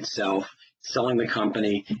selling itself, selling the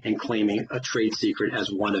company, and claiming a trade secret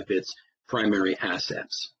as one of its primary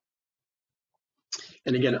assets.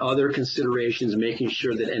 And again, other considerations, making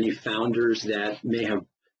sure that any founders that may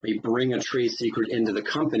bring a trade secret into the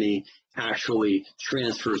company actually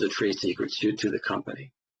transfers a trade secret to the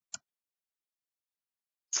company.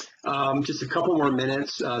 Just a couple more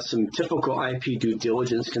minutes, some typical IP due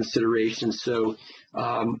diligence considerations. So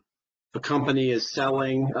a company is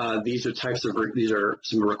selling, these are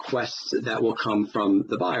some requests that will come from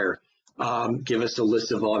the buyer. Give us a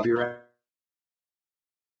list of all of your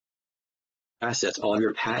assets, all of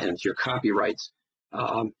your patents, your copyrights.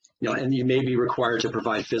 And you may be required to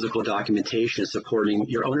provide physical documentation supporting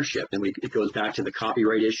your ownership. And it goes back to the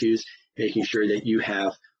copyright issues, making sure that you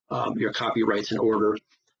have your copyrights in order.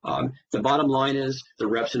 The bottom line is the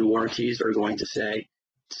reps and warranties are going to say,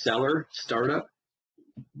 seller, startup,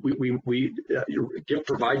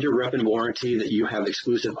 provide your rep and warranty that you have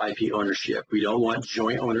exclusive IP ownership. We don't want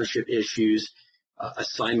joint ownership issues,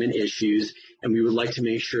 assignment issues, and we would like to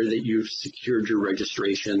make sure that you've secured your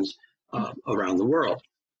registrations around the world.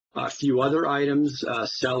 A few other items,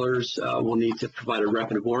 sellers will need to provide a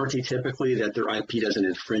rep and warranty typically that their IP doesn't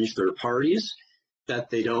infringe third parties, that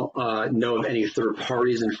they don't know of any third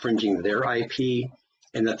parties infringing their IP,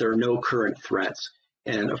 and that there are no current threats.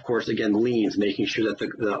 And of course, again, liens, making sure that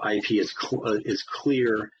the IP is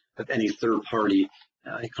clear of any third party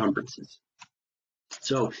encumbrances.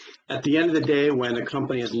 So at the end of the day, when a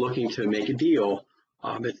company is looking to make a deal,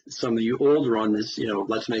 if some of you older on this,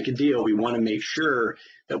 let's make a deal, we want to make sure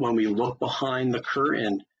that when we look behind the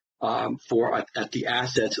curtain at the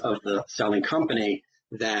assets of the selling company,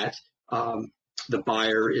 that the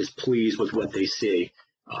buyer is pleased with what they see.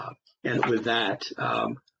 And with that,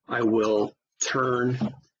 I will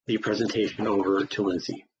turn the presentation over to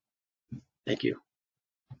Lindsay. Thank you.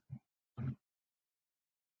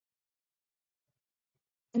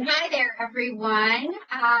 And hi there, everyone.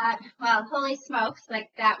 Well, holy smokes, like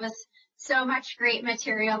that was so much great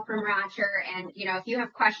material from Roger. And, you know, if you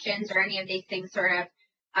have questions or any of these things sort of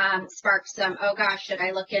spark some, oh gosh, should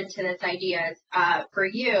I look into this idea for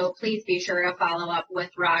you, please be sure to follow up with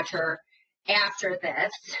Roger after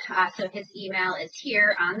this. So his email is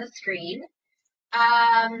here on the screen.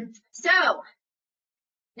 So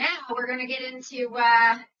now we're going to get into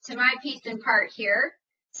to my piece and part here.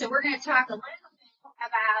 So we're going to talk a little bit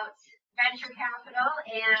about venture capital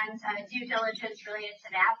and due diligence related to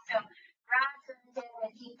that. So Roger did a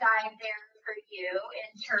deep dive there for you in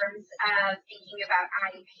terms of thinking about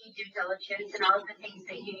IP due diligence and all of the things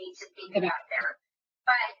that you need to think about there.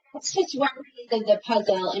 But it's just one piece of the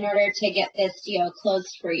puzzle in order to get this deal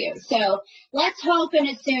closed for you. So let's hope and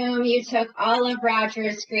assume you took all of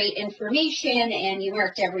Roger's great information and you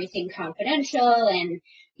marked everything confidential and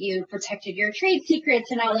you protected your trade secrets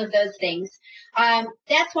and all of those things.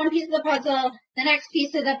 That's one piece of the puzzle. The next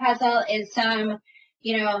piece of the puzzle is some,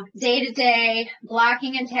 you know, day-to-day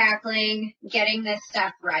blocking and tackling, getting this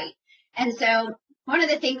stuff right. And so one of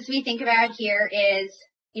the things we think about here is,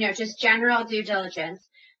 you know, just general due diligence.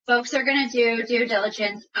 Folks are going to do due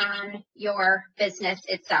diligence on your business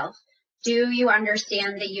itself. Do you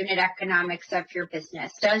understand the unit economics of your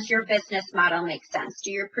business? Does your business model make sense?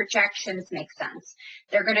 Do your projections make sense?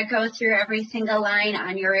 They're going to go through every single line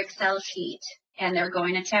on your Excel sheet, and they're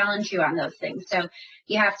going to challenge you on those things. So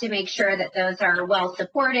you have to make sure that those are well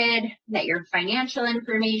supported, that your financial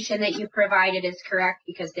information that you provided is correct,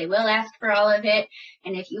 because they will ask for all of it.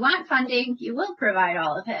 And if you want funding, you will provide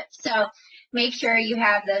all of it. So make sure you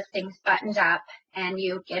have those things buttoned up and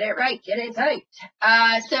you get it right, get it tight.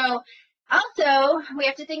 So also, we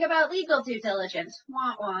have to think about legal due diligence.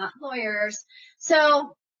 Wah, wah, lawyers.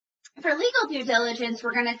 So for legal due diligence,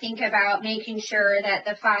 we're going to think about making sure that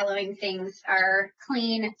the following things are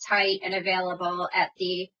clean, tight, and available at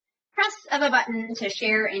the press of a button to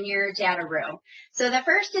share in your data room. So the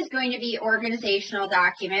first is going to be organizational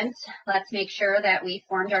documents. Let's make sure that we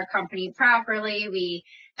formed our company properly. We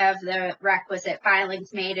have the requisite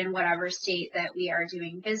filings made in whatever state that we are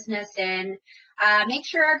doing business in. Make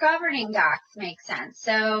sure our governing docs make sense.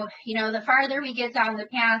 So, you know, the farther we get down the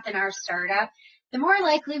path in our startup, the more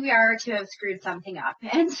likely we are to have screwed something up.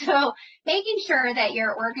 And so making sure that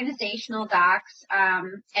your organizational docs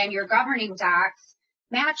and your governing docs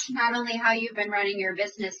match not only how you've been running your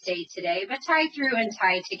business day to day, but tie through and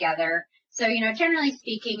tie together. So, you know, generally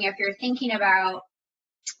speaking, if you're thinking about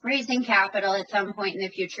raising capital at some point in the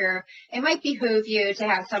future, it might behoove you to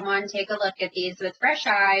have someone take a look at these with fresh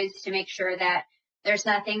eyes to make sure that there's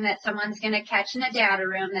nothing that someone's going to catch in a data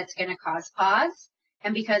room that's going to cause pause.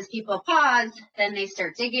 And because people pause, then they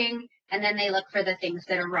start digging, and then they look for the things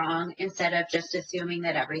that are wrong instead of just assuming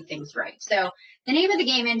that everything's right. So the name of the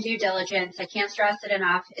game in due diligence, I can't stress it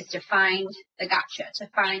enough, is to find the gotcha, to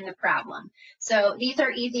find the problem. So these are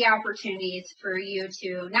easy opportunities for you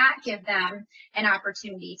to not give them an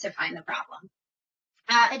opportunity to find the problem.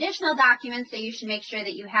 Additional documents that you should make sure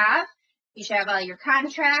that you should have all your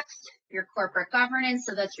contracts, your corporate governance,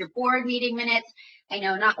 so that's your board meeting minutes. I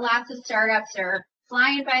know not lots of startups are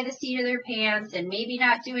flying by the seat of their pants and maybe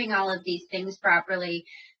not doing all of these things properly,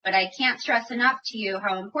 but I can't stress enough to you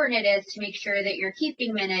how important it is to make sure that you're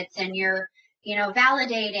keeping minutes and you're, you know,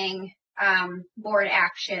 validating board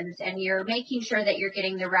actions, and you're making sure that you're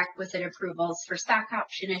getting the requisite approvals for stock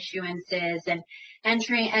option issuances and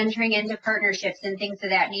entering into partnerships and things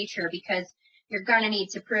of that nature, because you're going to need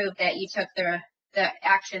to prove that you took the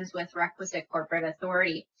actions with requisite corporate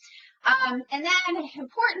authority. And then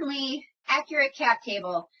importantly, accurate cap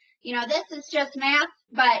table. You know, this is just math,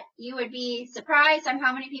 but you would be surprised on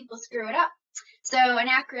how many people screw it up. So an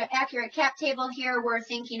accurate cap table here, we're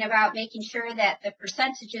thinking about making sure that the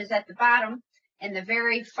percentages at the bottom in the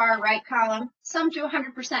very far right column sum to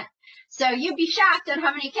 100%. So you'd be shocked on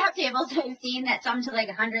how many cap tables I've seen that sum to like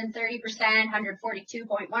 130%,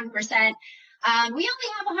 142.1%. We only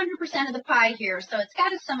have 100% of the pie here, so it's got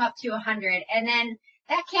to sum up to 100. And then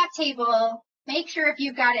that cap table, make sure if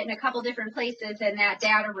you've got it in a couple different places in that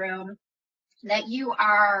data room that you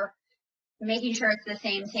are making sure it's the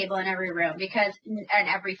same table in every room, because in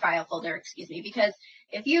every file folder, excuse me, because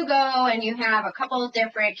if you go and you have a couple of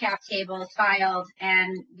different cap tables filed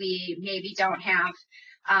and we maybe don't have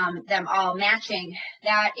them all matching,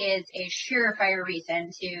 that is a surefire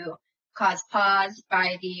reason to cause pause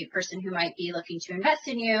by the person who might be looking to invest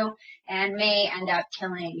in you and may end up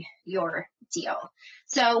killing your deal.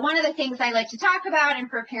 So one of the things I like to talk about in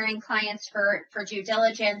preparing clients for due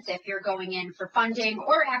diligence, if you're going in for funding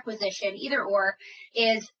or acquisition, either or,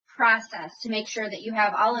 is process to make sure that you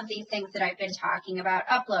have all of these things that I've been talking about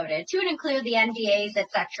uploaded, to include the NDAs,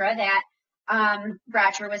 etc., that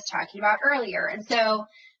Roger was talking about earlier. And so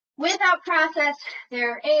without process,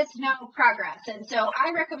 there is no progress. And so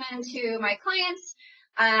I recommend to my clients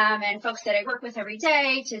and folks that I work with every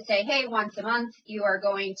day to say, hey, once a month, you are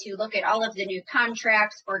going to look at all of the new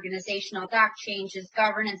contracts, organizational doc changes,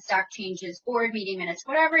 governance doc changes, board meeting minutes,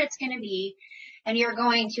 whatever it's going to be. And you're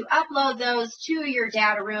going to upload those to your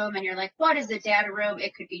data room. And you're like, what is a data room?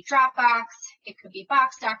 It could be Dropbox. It could be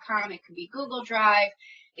Box.com. It could be Google Drive.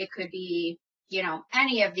 It could be, you know,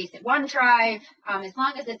 any of these, OneDrive, as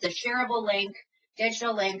long as it's a shareable link,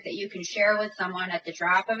 digital link that you can share with someone at the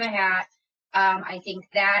drop of a hat. I think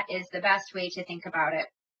that is the best way to think about it.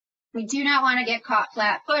 We do not want to get caught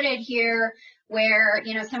flat-footed here where,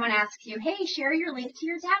 you know, someone asks you, hey, share your link to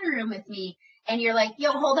your data room with me. And you're like,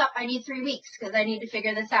 yo, hold up, I need 3 weeks because I need to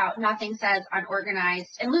figure this out. Nothing says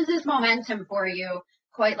unorganized and loses momentum for you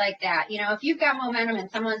quite like that. You know, if you've got momentum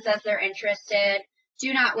and someone says they're interested,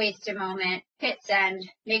 do not waste a moment, hit send,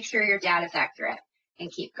 make sure your data is accurate,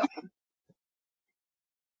 and keep going.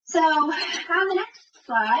 So on the next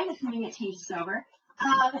slide, assuming it changes over,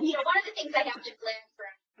 you know, one of the things I have to flag for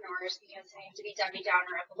entrepreneurs, because I have to be Debbie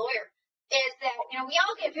Downer of a lawyer, is that, you know, we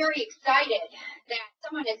all get very excited that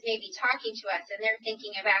someone is maybe talking to us and they're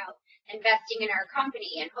thinking about investing in our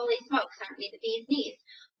company, and holy smokes, aren't we the bee's knees?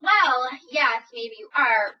 Well, yes, maybe you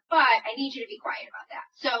are, but I need you to be quiet about that.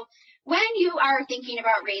 So when you are thinking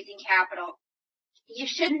about raising capital, you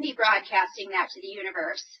shouldn't be broadcasting that to the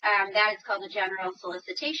universe. That is called a general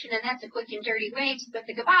solicitation, and that's a quick and dirty way to put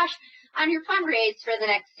the kibosh on your fundraise for the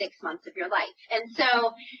next 6 months of your life. And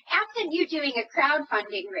so absent you doing a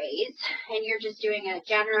crowdfunding raise, and you're just doing a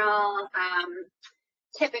general,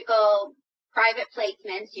 typical private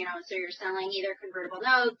placements, you know, so you're selling either convertible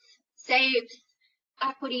notes, safes,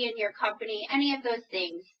 equity in your company, any of those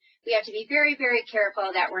things, we have to be very, very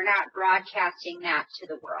careful that we're not broadcasting that to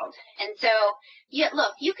the world. And so, yeah,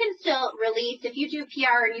 look, you can still release, if you do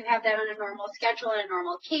PR and you have that on a normal schedule and a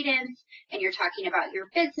normal cadence, and you're talking about your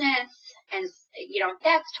business, and, you know,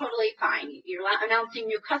 that's totally fine. You're announcing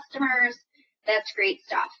new customers, that's great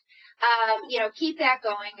stuff. You know, keep that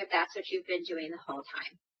going if that's what you've been doing the whole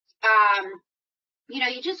time. You know,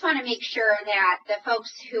 you just want to make sure that the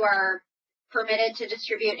folks who are permitted to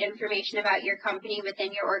distribute information about your company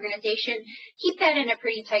within your organization, keep that in a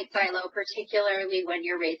pretty tight silo, particularly when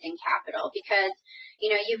you're raising capital, because, you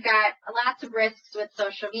know, you've got lots of risks with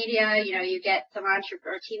social media. You know, you get some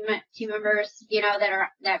entrepreneur team members, you know,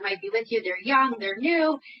 that might be with you. They're young, they're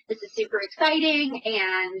new. This is super exciting.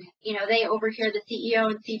 And, you know, they overhear the CEO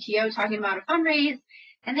and CTO talking about a fundraise,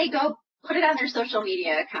 and they go put it on their social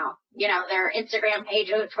media account, you know, their Instagram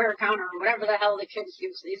page or Twitter account or whatever the hell the kids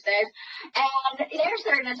use these days. And they're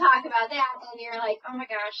starting to talk about that, and you're like, oh my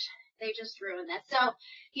gosh, they just ruined this. So,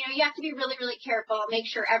 you know, you have to be really, really careful. Make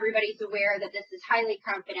sure everybody's aware that this is highly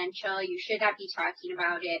confidential. You should not be talking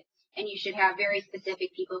about it, and you should have very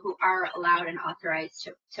specific people who are allowed and authorized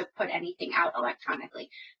to put anything out electronically.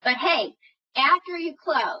 But hey, after you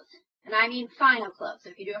close, and I mean final close. So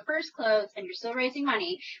if you do a first close and you're still raising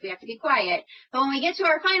money, we have to be quiet. But when we get to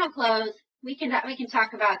our final close, we can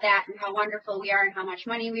talk about that and how wonderful we are and how much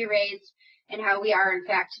money we raised and how we are, in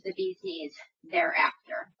fact, the bee's knees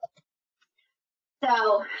thereafter.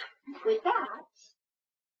 So with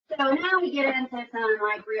that, so now we get into some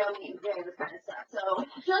like real meat and potatoes kind of stuff.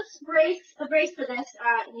 So just brace for this,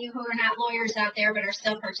 you who are not lawyers out there but are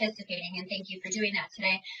still participating, and thank you for doing that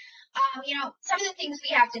today. You know, some of the things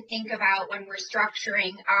we have to think about when we're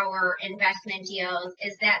structuring our investment deals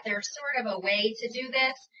is that there's sort of a way to do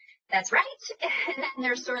this that's right, and then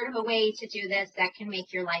there's sort of a way to do this that can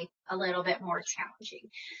make your life a little bit more challenging.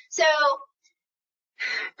 So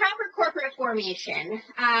proper corporate formation.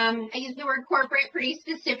 I use the word corporate pretty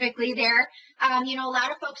specifically there. You know, a lot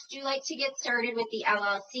of folks do like to get started with the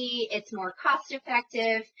LLC. It's more cost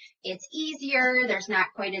effective. It's easier. There's not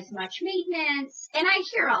quite as much maintenance. And I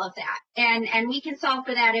hear all of that. And we can solve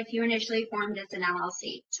for that if you initially formed as an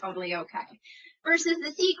LLC. Totally okay. Versus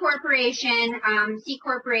the C corporation. C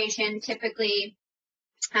corporation typically,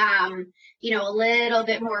 you know, a little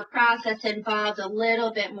bit more process involved, a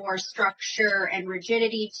little bit more structure and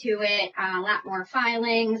rigidity to it, a lot more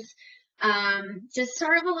filings, just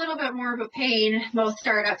sort of a little bit more of a pain most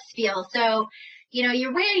startups feel. So,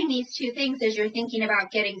 you're weighing these two things as you're thinking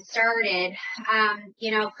about getting started.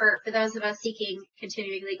 For those of us seeking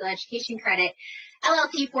continuing legal education credit,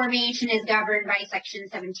 LLC formation is governed by Section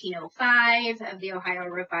 1705 of the Ohio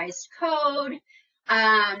Revised Code.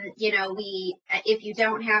 If you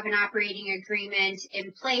don't have an operating agreement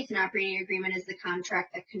in place, an operating agreement is the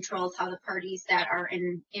contract that controls how the parties that are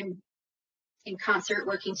in concert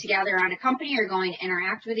working together on a company are going to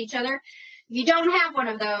interact with each other. If you don't have one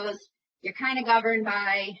of those, you're kind of governed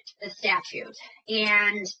by the statute.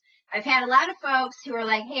 And I've had a lot of folks who are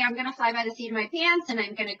like, hey, I'm going to fly by the seat of my pants and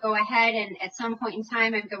I'm going to go ahead and at some point in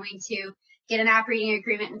time, I'm going to get an operating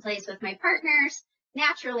agreement in place with my partners.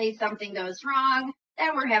 Naturally, something goes wrong.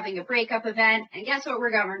 Then we're having a breakup event. And guess what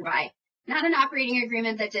we're governed by? Not an operating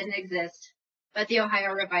agreement that didn't exist, but the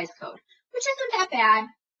Ohio Revised Code, which isn't that bad,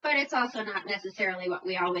 but it's also not necessarily what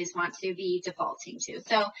we always want to be defaulting to.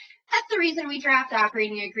 So that's the reason we draft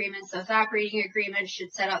operating agreements. Those operating agreements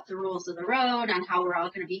should set out the rules of the road on how we're all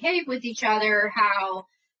going to behave with each other, how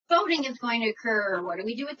voting is going to occur, what do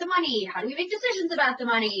we do with the money, how do we make decisions about the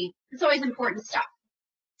money. It's always important stuff.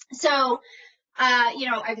 So,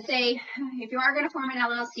 I would say if you are going to form an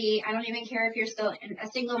LLC, I don't even care if you're still in a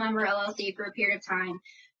single member LLC for a period of time,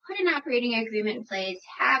 put an operating agreement in place,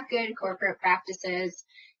 have good corporate practices,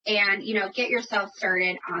 and, get yourself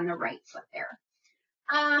started on the right foot there.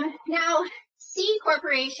 Now, C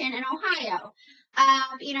Corporation in Ohio.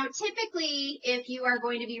 Typically, if you are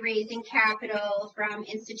going to be raising capital from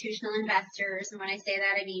institutional investors, and when I say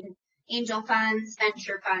that, I mean angel funds,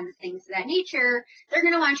 venture funds, things of that nature, they're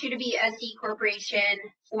going to want you to be a C Corporation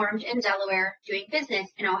formed in Delaware doing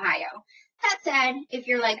business in Ohio. That said, if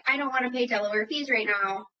you're like, I don't want to pay Delaware fees right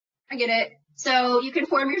now, I get it. So you can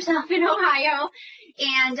form yourself in Ohio,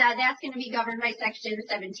 and that's going to be governed by Section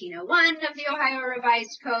 1701 of the Ohio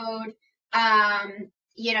Revised Code.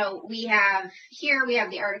 We have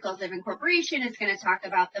the Articles of Incorporation. It's going to talk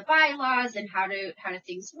about the bylaws and how do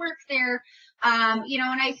things work there.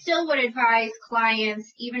 And I still would advise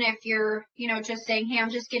clients, even if you're, just saying, hey,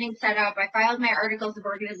 I'm just getting set up. I filed my Articles of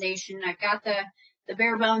Organization. I've got the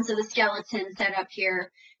bare bones of the skeleton set up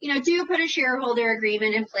here. Do put a shareholder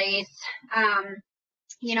agreement in place.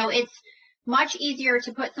 It's much easier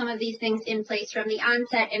to put some of these things in place from the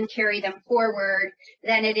onset and carry them forward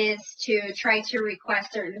than it is to try to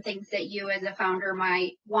request certain things that you as a founder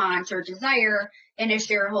might want or desire in a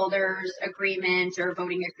shareholders agreement or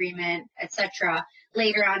voting agreement, etc.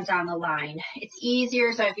 later on down the line. It's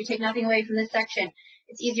easier. So if you take nothing away from this section,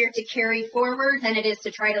 it's easier to carry forward than it is to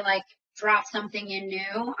try to drop something in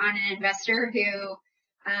new on an investor who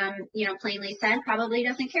plainly said, probably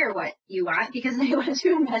doesn't care what you want because they want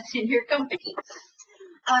to invest in your company.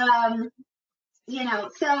 So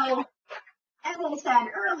as I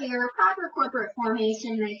said earlier, proper corporate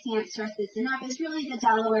formation, and I can't stress this enough, is really the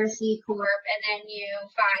Delaware C Corp, and then you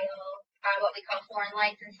file what we call foreign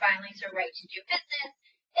license filings or right to do business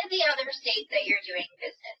in the other state that you're doing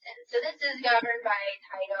business in. So this is governed by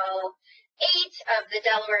Title 8 of the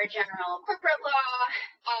Delaware General Corporate Law.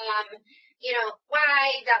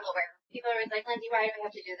 Why Delaware? People are always like, Lindsay, why do I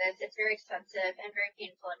have to do this? It's very expensive and very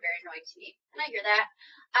painful and very annoying to me. And I hear that.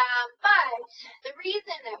 But the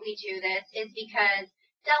reason that we do this is because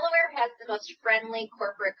Delaware has the most friendly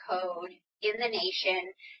corporate code in the nation,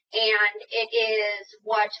 and it is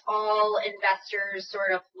what all investors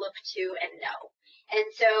sort of look to and know.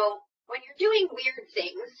 And so when you're doing weird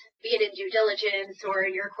things, be it in due diligence or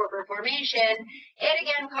your corporate formation, it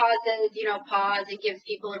again causes, pause and gives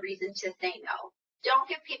people a reason to say no. Don't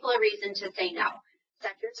give people a reason to say no.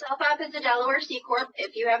 Set yourself up as a Delaware C Corp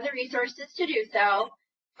if you have the resources to do so.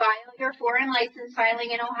 File your foreign license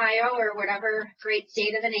filing in Ohio or whatever great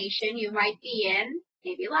state of the nation you might be in,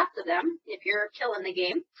 maybe lots of them if you're killing the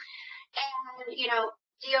game. And,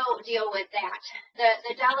 deal with that.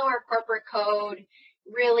 The Delaware Corporate Code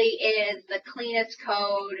really is the cleanest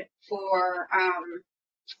code for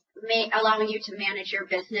allowing you to manage your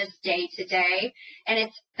business day to day. And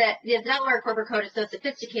it's that the Delaware Corporate Code is so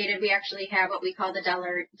sophisticated, we actually have what we call the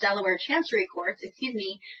Delaware Chancery Courts,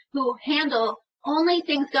 who handle only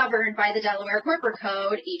things governed by the Delaware Corporate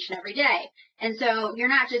Code each and every day. And so you're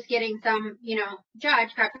not just getting some,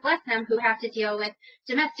 judge, God bless them, who have to deal with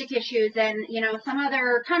domestic issues and, some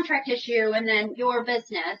other contract issue and then your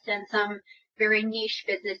business and some very niche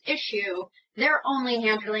business issue. They're only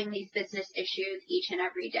handling these business issues each and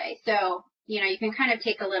every day. So, you can kind of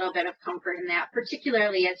take a little bit of comfort in that,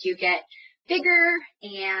 particularly as you get bigger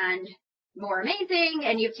and more amazing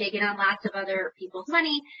and you've taken on lots of other people's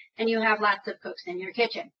money and you have lots of cooks in your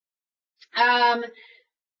kitchen.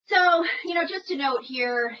 So, just to note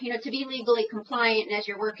here, to be legally compliant and as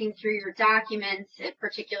you're working through your documents,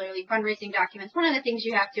 particularly fundraising documents, one of the things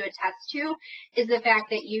you have to attest to is the fact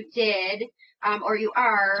that you did or you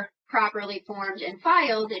are properly formed and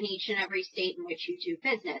filed in each and every state in which you do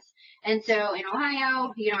business. And so in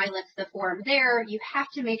Ohio, I list the form there. You have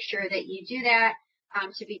to make sure that you do that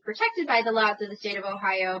to be protected by the laws of the state of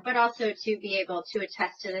Ohio, but also to be able to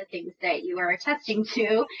attest to the things that you are attesting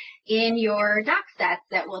to in your doc sets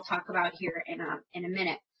that we'll talk about here in a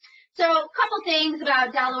minute. So a couple things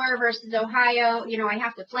about Delaware versus Ohio. I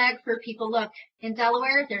have to flag for people, look, in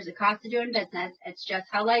Delaware, there's a cost of doing business. It's just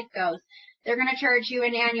how life goes. They're going to charge you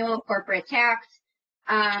an annual corporate tax.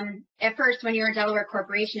 At first, when you're a Delaware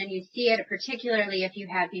corporation and you see it, particularly if you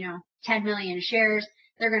have, 10 million shares,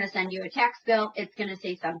 they're going to send you a tax bill. It's going to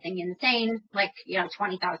say something insane, like,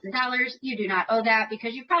 $20,000. You do not owe that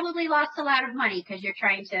because you probably lost a lot of money because you're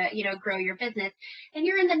trying to, grow your business. And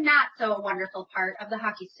you're in the not so wonderful part of the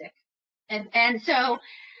hockey stick. And so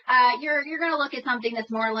you're going to look at something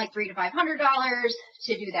that's more like $300 to $500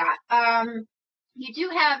 to do that. You do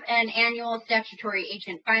have an annual statutory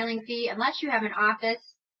agent filing fee. Unless you have an office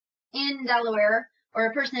in Delaware or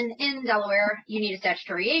a person in Delaware, you need a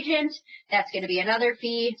statutory agent. That's going to be another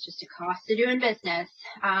fee. It's just a cost of doing business.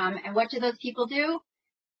 And what do those people do?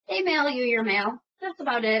 They mail you your mail. That's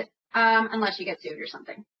about it. Unless you get sued or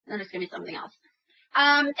something. Then it's going to be something else.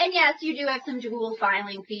 And yes, you do have some dual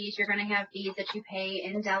filing fees. You're going to have fees that you pay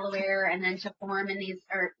in Delaware, and then to form in these,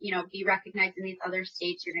 or, be recognized in these other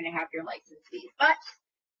states, you're going to have your license fees. But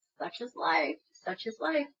such is life. Such is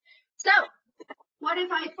life. So, what if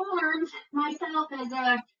I formed myself as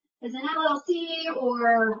an LLC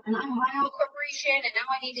or an Ohio corporation, and now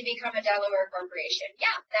I need to become a Delaware corporation?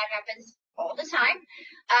 Yeah, that happens all the time.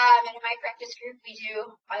 And in my practice group, we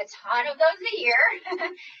do a ton of those a year.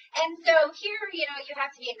 And so here, you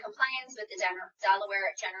have to be in compliance with the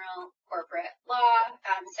Delaware General Corporate Law,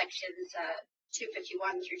 sections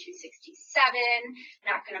 251 through 267.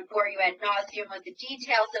 Not going to bore you ad nauseum with the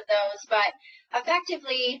details of those, but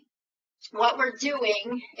effectively, what we're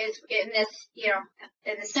doing is in this,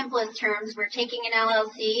 in the simplest terms, we're taking an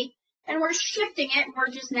LLC and we're shifting it.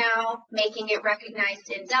 We're just now making it recognized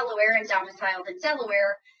in Delaware and domiciled in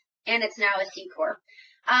Delaware, and it's now a C Corp.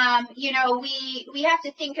 We have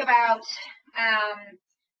to think about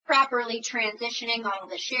properly transitioning all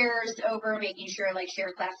the shares over, making sure like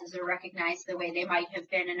share classes are recognized the way they might have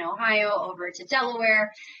been in Ohio over to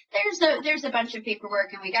Delaware. There's a bunch of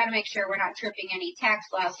paperwork, and we got to make sure we're not tripping any tax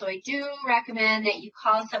laws. So I do recommend that you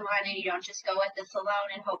call someone and you don't just go at this alone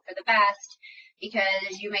and hope for the best,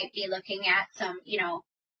 because you might be looking at some,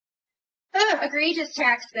 egregious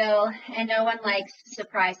tax bill, and no one likes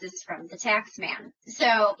surprises from the tax man.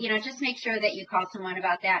 So, just make sure that you call someone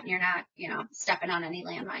about that and you're not, stepping on any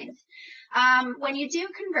landmines. When you do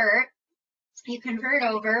convert, you convert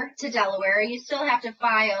over to Delaware, you still have to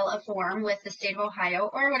file a form with the state of Ohio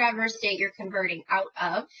or whatever state you're converting out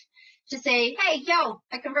of to say, hey, yo,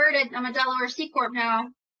 I converted, I'm a Delaware C Corp now,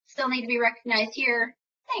 still need to be recognized here,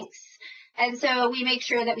 thanks. And so we make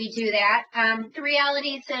sure that we do that. The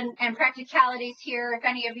realities and practicalities here, if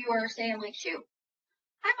any of you are saying like, shoot,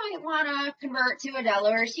 I might want to convert to a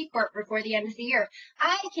Delaware C Corp before the end of the year.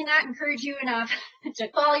 I cannot encourage you enough to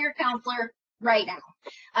call your counselor right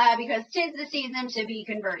now because 'tis the season to be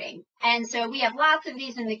converting. And so we have lots of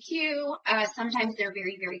these in the queue. Sometimes they're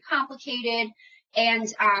very, very complicated. And,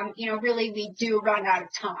 really we do run out of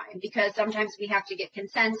time because sometimes we have to get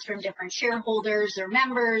consents from different shareholders or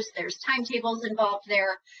members. There's timetables involved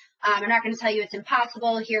there. I'm not going to tell you it's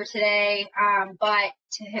impossible here today, but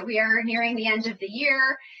we are nearing the end of the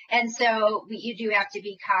year. And so you do have to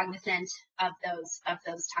be cognizant of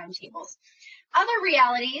those timetables. Other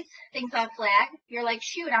realities, things I'll flag, you're like,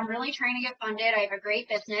 shoot, I'm really trying to get funded. I have a great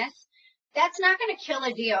business. That's not going to kill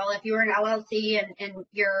a deal if you're an LLC and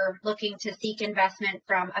you're looking to seek investment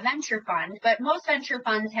from a venture fund. But most venture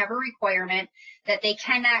funds have a requirement that they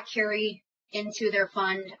cannot carry into their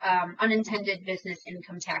fund unintended business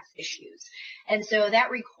income tax issues. And so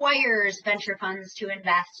that requires venture funds to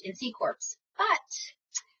invest in C Corps. But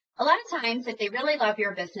a lot of times, if they really love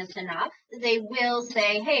your business enough, they will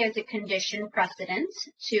say, hey, as a condition precedent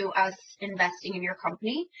to us investing in your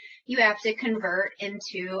company, you have to convert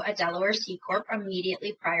into a Delaware C Corp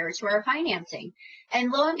immediately prior to our financing.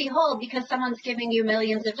 And lo and behold, because someone's giving you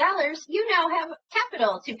millions of dollars, you now have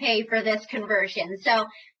capital to pay for this conversion. So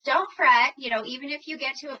don't fret, even if you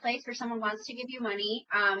get to a place where someone wants to give you money,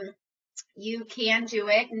 you can do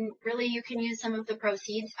it, and really you can use some of the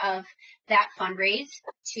proceeds of that fundraise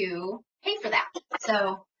to pay for that.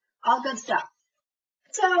 So all good stuff.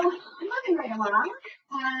 So I'm moving right along.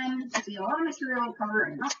 We have a lot of material to cover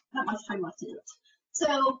and not much time left to do it.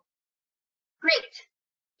 So great.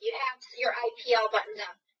 You have your IPL buttoned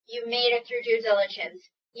up. You made it through due diligence.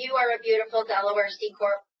 You are a beautiful Delaware C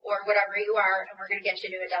Corp or whatever you are, and we're going to get you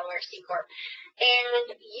to a Delaware C Corp.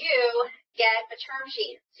 And you get a term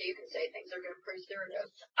sheet, so you can say things are going to cruise through this.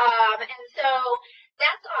 And so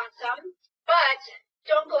that's awesome, but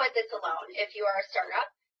don't go at this alone if you are a startup.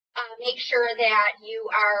 Make sure that you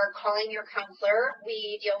are calling your counselor.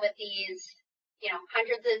 We deal with these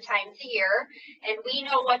hundreds of times a year, and we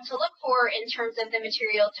know what to look for in terms of the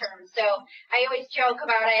material terms. So I always joke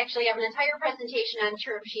about, I actually have an entire presentation on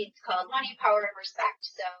term sheets called Money, Power, and Respect.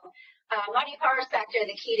 So money, power, respect are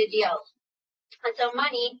the key to deals. And so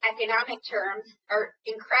money, economic terms, are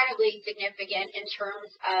incredibly significant in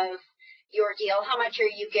terms of your deal. How much are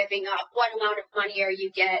you giving up? What amount of money are you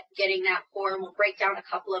getting that for? And we'll break down a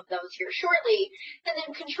couple of those here shortly. And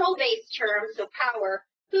then control-based terms, so power.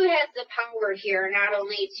 Who has the power here, not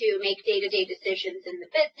only to make day-to-day decisions in the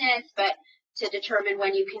business, but to determine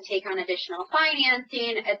when you can take on additional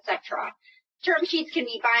financing, etc. Term sheets can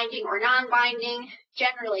be binding or non-binding.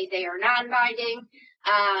 Generally, they are non-binding.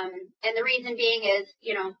 And the reason being is,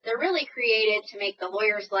 they're really created to make the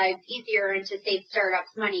lawyers' lives easier and to save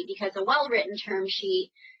startups money, because a well-written term sheet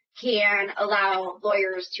can allow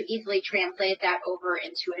lawyers to easily translate that over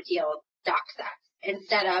into a deal doc set,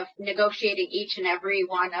 instead of negotiating each and every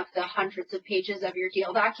one of the hundreds of pages of your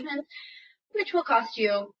deal documents, which will cost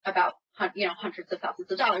you about hundreds of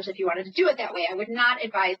thousands of dollars if you wanted to do it that way. I would not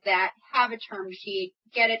advise that. Have a term sheet,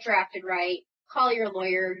 get it drafted right, call your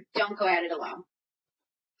lawyer, don't go at it alone.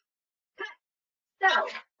 So,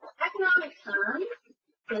 economic terms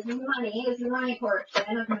is the money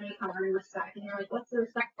portion of money, power, and respect. And you're like, what's the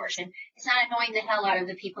respect portion? It's not annoying the hell out of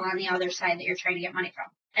the people on the other side that you're trying to get money from,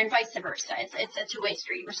 and vice versa. It's a two-way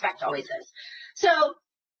street. Respect always is. So,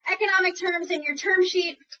 economic terms in your term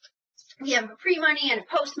sheet, we have a pre-money and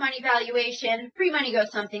a post-money valuation. Pre-money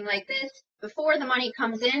goes something like this. Before the money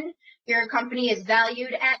comes in, your company is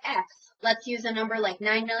valued at X. Let's use a number like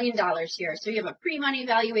 $9 million here. So you have a pre-money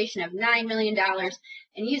valuation of $9 million,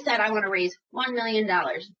 and you said, I want to raise $1 million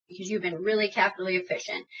because you've been really capitally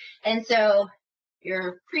efficient. And so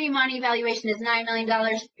your pre-money valuation is $9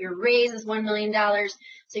 million, your raise is $1 million.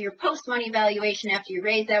 So your post-money valuation after you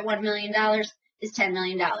raise that $1 million is $10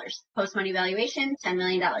 million. Post-money valuation, $10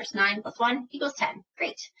 million. 9 plus 1 equals 10.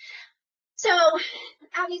 Great. So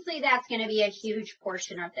obviously that's going to be a huge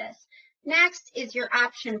portion of this. Next is your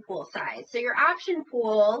option pool size. So your option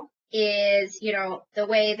pool is, the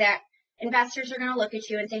way that investors are going to look at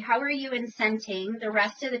you and say, how are you incenting the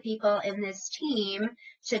rest of the people in this team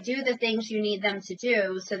to do the things you need them to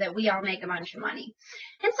do so that we all make a bunch of money?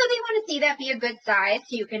 And so they want to see that be a good size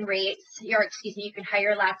so you can you can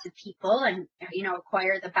hire lots of people and,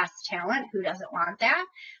 acquire the best talent. Who doesn't want that?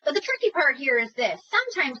 But the tricky part here is this.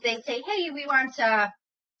 Sometimes they say, hey, we want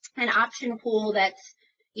an option pool that's,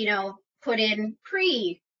 put in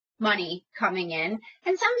pre-money coming in.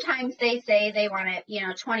 And sometimes they say they want it,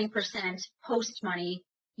 20% post-money,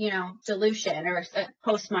 dilution, or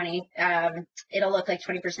post-money, it'll look like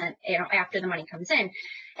 20%, after the money comes in.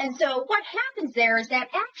 And so what happens there is that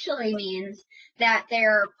actually means that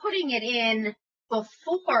they're putting it in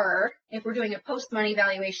before, if we're doing a post-money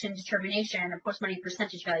valuation determination or post-money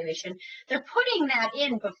percentage valuation, they're putting that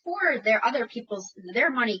in before their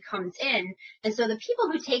money comes in. And so the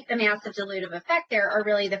people who take the massive dilutive effect there are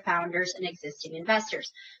really the founders and existing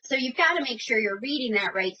investors. So you've got to make sure you're reading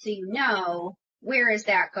that right, so where is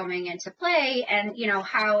that going into play, and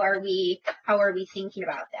how are we thinking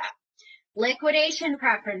about that? Liquidation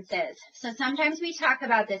preferences. So sometimes we talk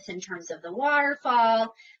about this in terms of the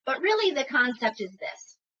waterfall, but really the concept is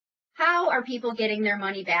this. How are people getting their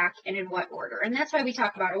money back, and in what order? And that's why we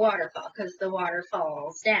talk about a waterfall, because the water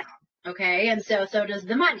falls down, okay? And so does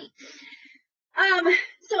the money.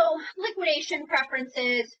 So liquidation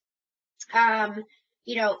preferences,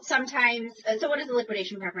 sometimes, so what is a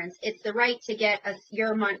liquidation preference? It's the right to get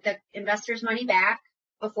the investor's money back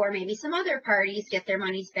before maybe some other parties get their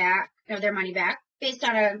money back based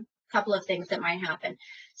on a couple of things that might happen.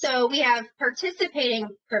 So we have participating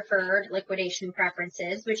preferred liquidation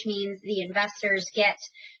preferences, which means the investors get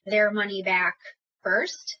their money back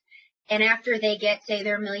first. And after they get, say,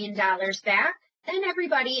 their $1 million back, then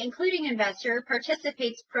everybody, including investor,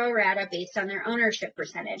 participates pro rata based on their ownership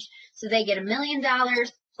percentage. So they get $1 million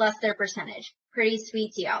plus their percentage. Pretty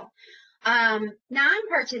sweet deal.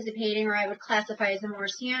 Non-participating, or I would classify as a more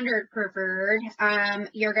standard preferred,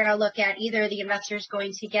 you're going to look at either the investor's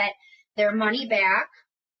going to get their money back,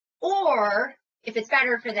 or if it's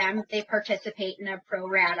better for them, they participate in a pro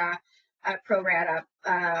rata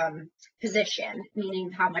position,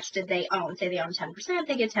 meaning how much did they own? Say they own 10%,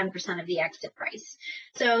 they get 10% of the exit price.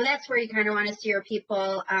 So that's where you kind of want to steer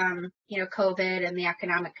people. COVID and the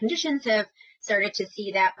economic conditions have started to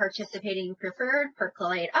see that participating preferred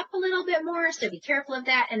percolate up a little bit more. So be careful of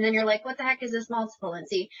that. And then you're like, what the heck is this multiple,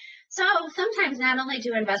 Lindsay? So sometimes not only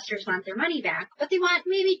do investors want their money back, but they want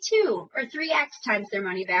maybe 2 or 3x times their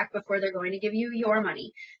money back before they're going to give you your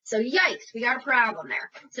money. So yikes, we got a problem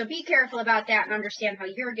there. So be careful about that and understand how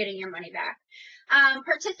you're getting your money back.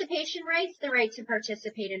 Participation rights, the right to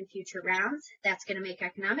participate in future rounds. That's going to make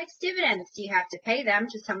economics. Dividends, do you have to pay them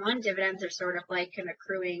to someone? Dividends are sort of like an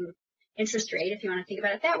accruing interest rate, if you want to think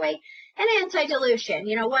about it that way. And anti-dilution,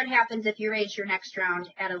 what happens if you raise your next round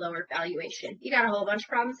at a lower valuation? You got a whole bunch of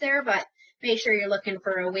problems there, but make sure you're looking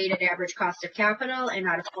for a weighted average cost of capital and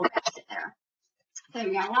not a full exit there. So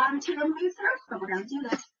we got a lot of material to move through, but we're going to do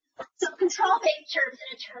this. So control-based terms in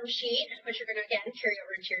a term sheet, which you're going to, again, carry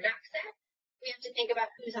over into your doc set. We have to think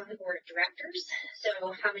about who's on the board of directors.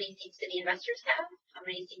 So how many seats do the investors have? How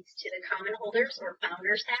many seats do the common holders or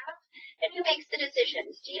founders have? And who makes the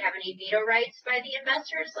decisions? Do you have any veto rights by the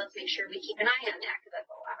investors? Let's make sure we keep an eye on that because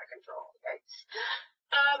that's a lot of control rights.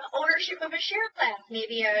 Ownership of a share class.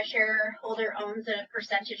 Maybe a shareholder owns a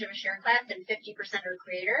percentage of a share class and 50% or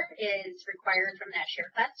greater is required from that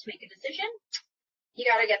share class to make a decision. You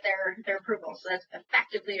got to get their approval. So that's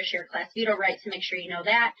effectively a share class veto right, to make sure you know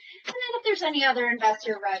that. And then if there's any other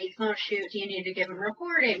investor rights, oh shoot, do you need to give them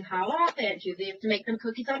reporting? How often? Do you have to make them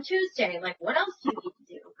cookies on Tuesday? Like, what else do you need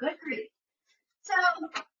to do? Good grief. So,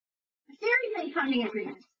 series and funding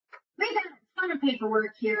agreements. We got a ton of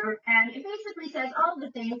paperwork here, and it basically says all the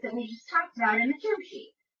things that we just talked about in the term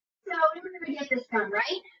sheet. So in order to get this done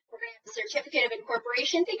right, we're going to have a certificate of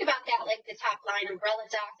incorporation. Think about that like the top line umbrella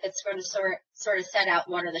doc that's going to sort of set out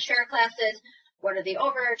what are the share classes, what are the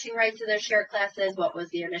overarching rights of those share classes, what was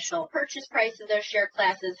the initial purchase price of those share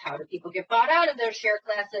classes, how do people get bought out of those share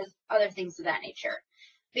classes, other things of that nature.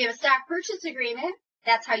 We have a stock purchase agreement.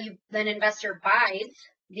 That's how an investor buys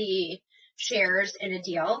the shares in a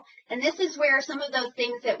deal. And this is where some of those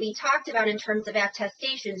things that we talked about in terms of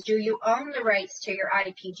attestations, do you own the rights to your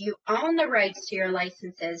IP? Do you own the rights to your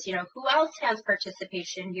licenses? Who else has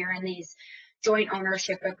participation here in these joint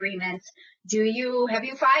ownership agreements? Have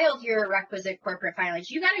you filed your requisite corporate filings?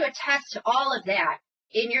 You got to attest to all of that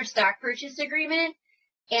in your stock purchase agreement.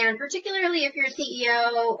 And particularly if you're a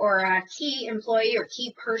CEO or a key employee or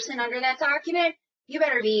key person under that document, you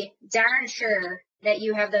better be darn sure that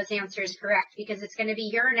you have those answers correct, because it's going to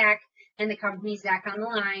be your neck and the company's neck on the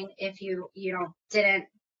line if you didn't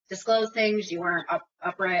disclose things, you weren't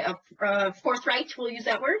forthright, we'll use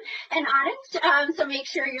that word, and honest. So make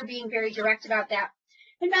sure you're being very direct about that.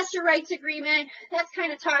 Investor rights agreement, that's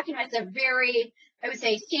kind of talking about, it's a very, I would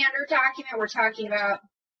say, standard document. We're talking about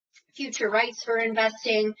future rights for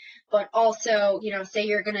investing, but also, say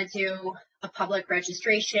you're going to do a public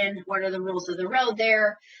registration, what are the rules of the road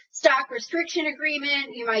there? Stock restriction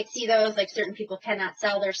agreement, you might see those, like certain people cannot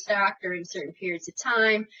sell their stock during certain periods of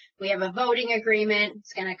time. We have a voting agreement.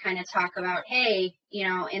 It's going to kind of talk about, hey,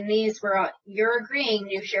 in these, you're agreeing,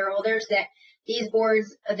 new shareholders, that these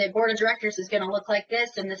the board of directors is going to look like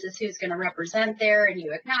this, and this is who's going to represent there, and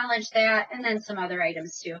you acknowledge that, and then some other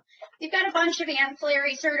items too. You've got a bunch of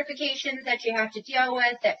ancillary certifications that you have to deal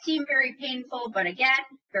with that seem very painful, but again,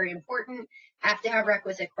 very important. Have to have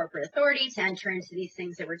requisite corporate authority to enter into these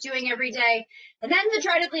things that we're doing every day. And then the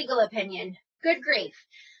dreaded legal opinion. Good grief.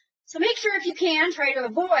 So make sure, if you can, try to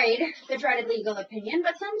avoid the dreaded legal opinion,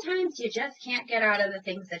 but sometimes you just can't get out of the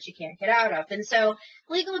things that you can't get out of. And so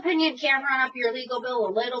legal opinion can run up your legal bill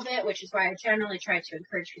a little bit, which is why I generally try to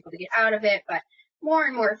encourage people to get out of it. But more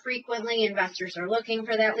and more frequently, investors are looking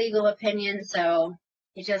for that legal opinion. So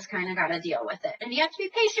you just kind of got to deal with it. And you have to be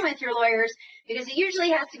patient with your lawyers, because it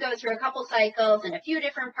usually has to go through a couple cycles and a few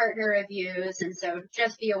different partner reviews. And so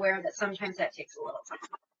just be aware that sometimes that takes a little time.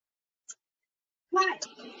 But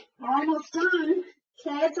we're almost done.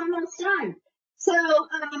 Okay, it's almost done. So,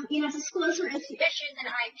 disclosure issues in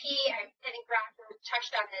IP. I think Roger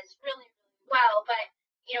touched on this really well, but,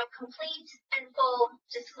 complete and full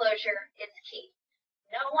disclosure is key.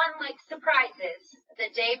 No one likes surprises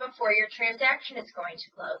the day before your transaction is going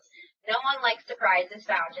to close. No one likes surprises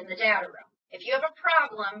found in the data room. If you have a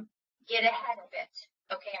problem, get ahead of it.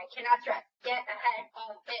 Okay, I cannot stress, get ahead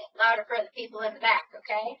of it. Louder for the people in the back,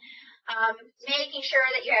 okay? Making sure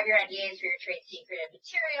that you have your NDAs for your trade secret and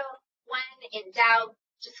material. When in doubt,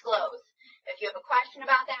 disclose. If you have a question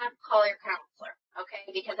about that, call your counselor, okay?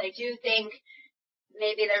 Because I do think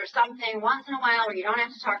maybe there's something once in a while where you don't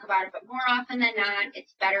have to talk about it, but more often than not,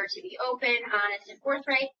 it's better to be open, honest, and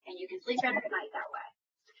forthright, and you can sleep better at night that way.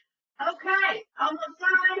 Okay, almost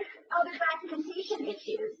done. Oh, there's documentation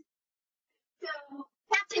issues. So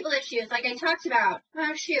cap table issues, like I talked about.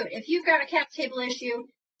 Oh, shoot, if you've got a cap table issue,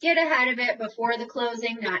 get ahead of it before the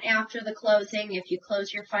closing, not after the closing. If you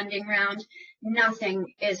close your funding round,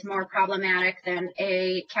 nothing is more problematic than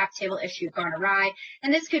a cap table issue gone awry.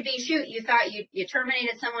 And this could be, shoot, you thought you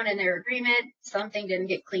terminated someone in their agreement, something didn't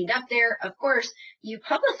get cleaned up there. Of course, you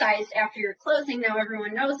publicized after your closing, now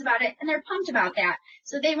everyone knows about it, and they're pumped about that.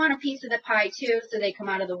 So they want a piece of the pie too, so they come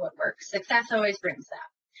out of the woodwork. Success always brings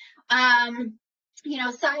that. You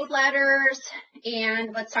know, side letters,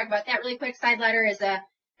 and let's talk about that really quick. Side letter is an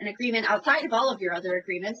agreement outside of all of your other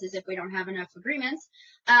agreements, as if we don't have enough agreements.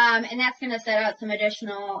 And that's going to set out some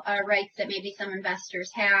additional rights that maybe some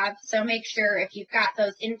investors have. So make sure if you've got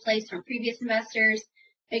those in place from previous investors,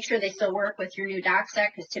 make sure they still work with your new doc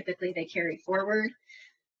set, because typically they carry forward.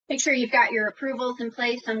 Make sure you've got your approvals in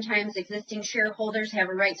place. Sometimes existing shareholders have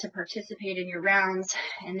a right to participate in your rounds,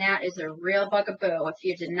 and that is a real bugaboo if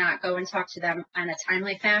you did not go and talk to them on a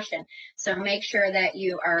timely fashion. So make sure that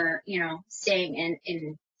you are, you know, staying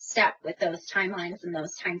in step with those timelines and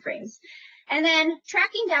those timeframes. And then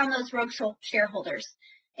tracking down those rogue shareholders.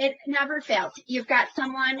 It never fails. You've got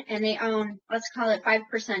someone and they own, let's call it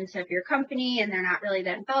 5% of your company, and they're not really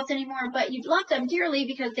that involved anymore, but you love them dearly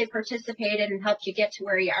because they participated and helped you get to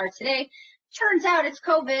where you are today. Turns out it's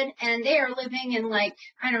COVID and they are living in, like,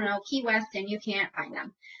 I don't know, Key West, and you can't find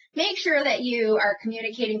them. Make sure that you are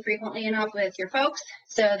communicating frequently enough with your folks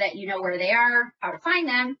so that you know where they are, how to find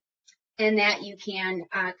them, and that you can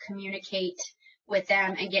communicate with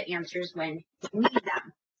them and get answers when you need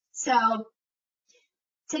them. So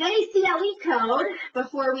today's CLE code,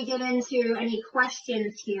 before we get into any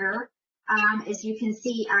questions here, as you can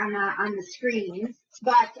see on the screen,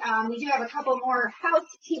 but we do have a couple more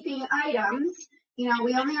housekeeping items. You know,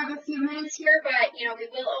 we only have a few minutes here, but, you know, we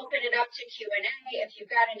will open it up to Q&A. If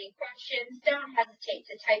you've got any questions, don't hesitate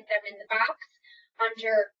to type them in the box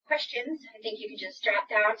under questions. I think you can just drop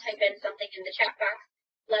down, type in something in the chat box.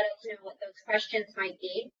 Let us know what those questions might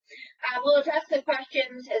be. We'll address the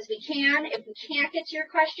questions as we can. If we can't get to your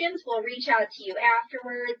questions, we'll reach out to you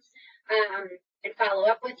afterwards and follow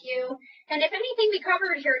up with you. And if anything we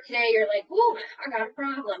covered here today, you're like, ooh, I got a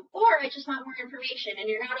problem, or I just want more information, and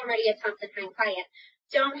you're not already a Thompson Hine client,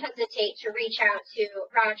 don't hesitate to reach out to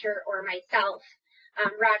Roger or myself.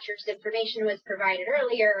 Roger's information was provided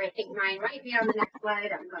earlier. I think mine might be on the next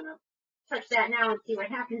slide. I'm going to touch that now and see what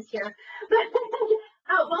happens here.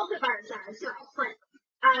 Oh, both of ours are, so excellent.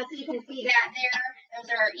 So you can see that there.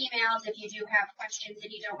 Those are our emails if you do have questions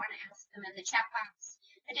and you don't want to ask them in the chat box.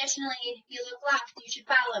 Additionally, if you look left, you should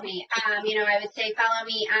follow me. You know, I would say follow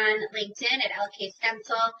me on LinkedIn at LK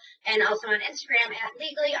Stencel, and also on Instagram at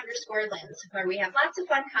legally_Linz, where we have lots of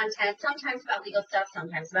fun content, sometimes about legal stuff,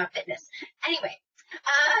 sometimes about fitness. Anyway,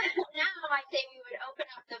 now I say we would open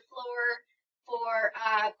up the floor for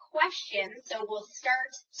questions. So we'll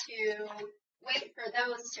start to wait for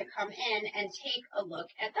those to come in and take a look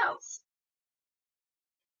at those.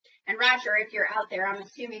 And Roger, if you're out there, I'm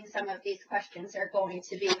assuming some of these questions are going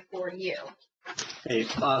to be for you. Hey,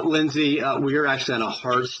 Lindsay, we are actually on a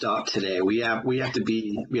hard stop today. We have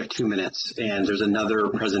 2 minutes, and there's another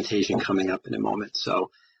presentation coming up in a moment.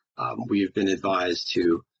 So we've been advised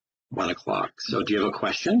to 1 o'clock. So do you have a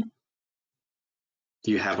question?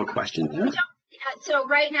 Do you have a question there? So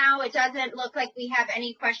right now, it doesn't look like we have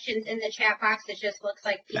any questions in the chat box. It just looks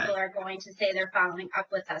like people are going to say they're following up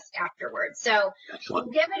with us afterwards. So we'll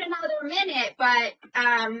give it another minute, but,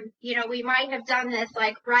 you know, we might have done this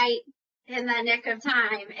like right in the nick of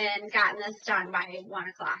time and gotten this done by 1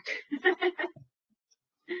 o'clock.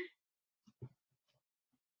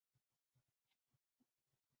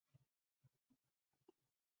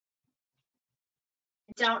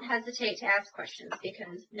 Don't hesitate to ask questions,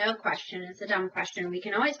 because no question is a dumb question. We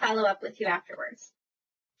can always follow up with you afterwards.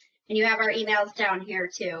 And you have our emails down here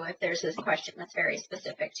too, if there's a question that's very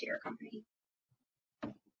specific to your company.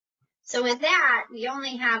 So with that, we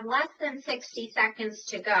only have less than 60 seconds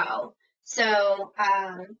to go. So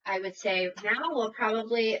I would say now we'll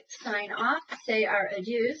probably sign off, say our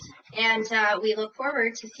adieus, and we look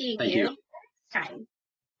forward to seeing you next time.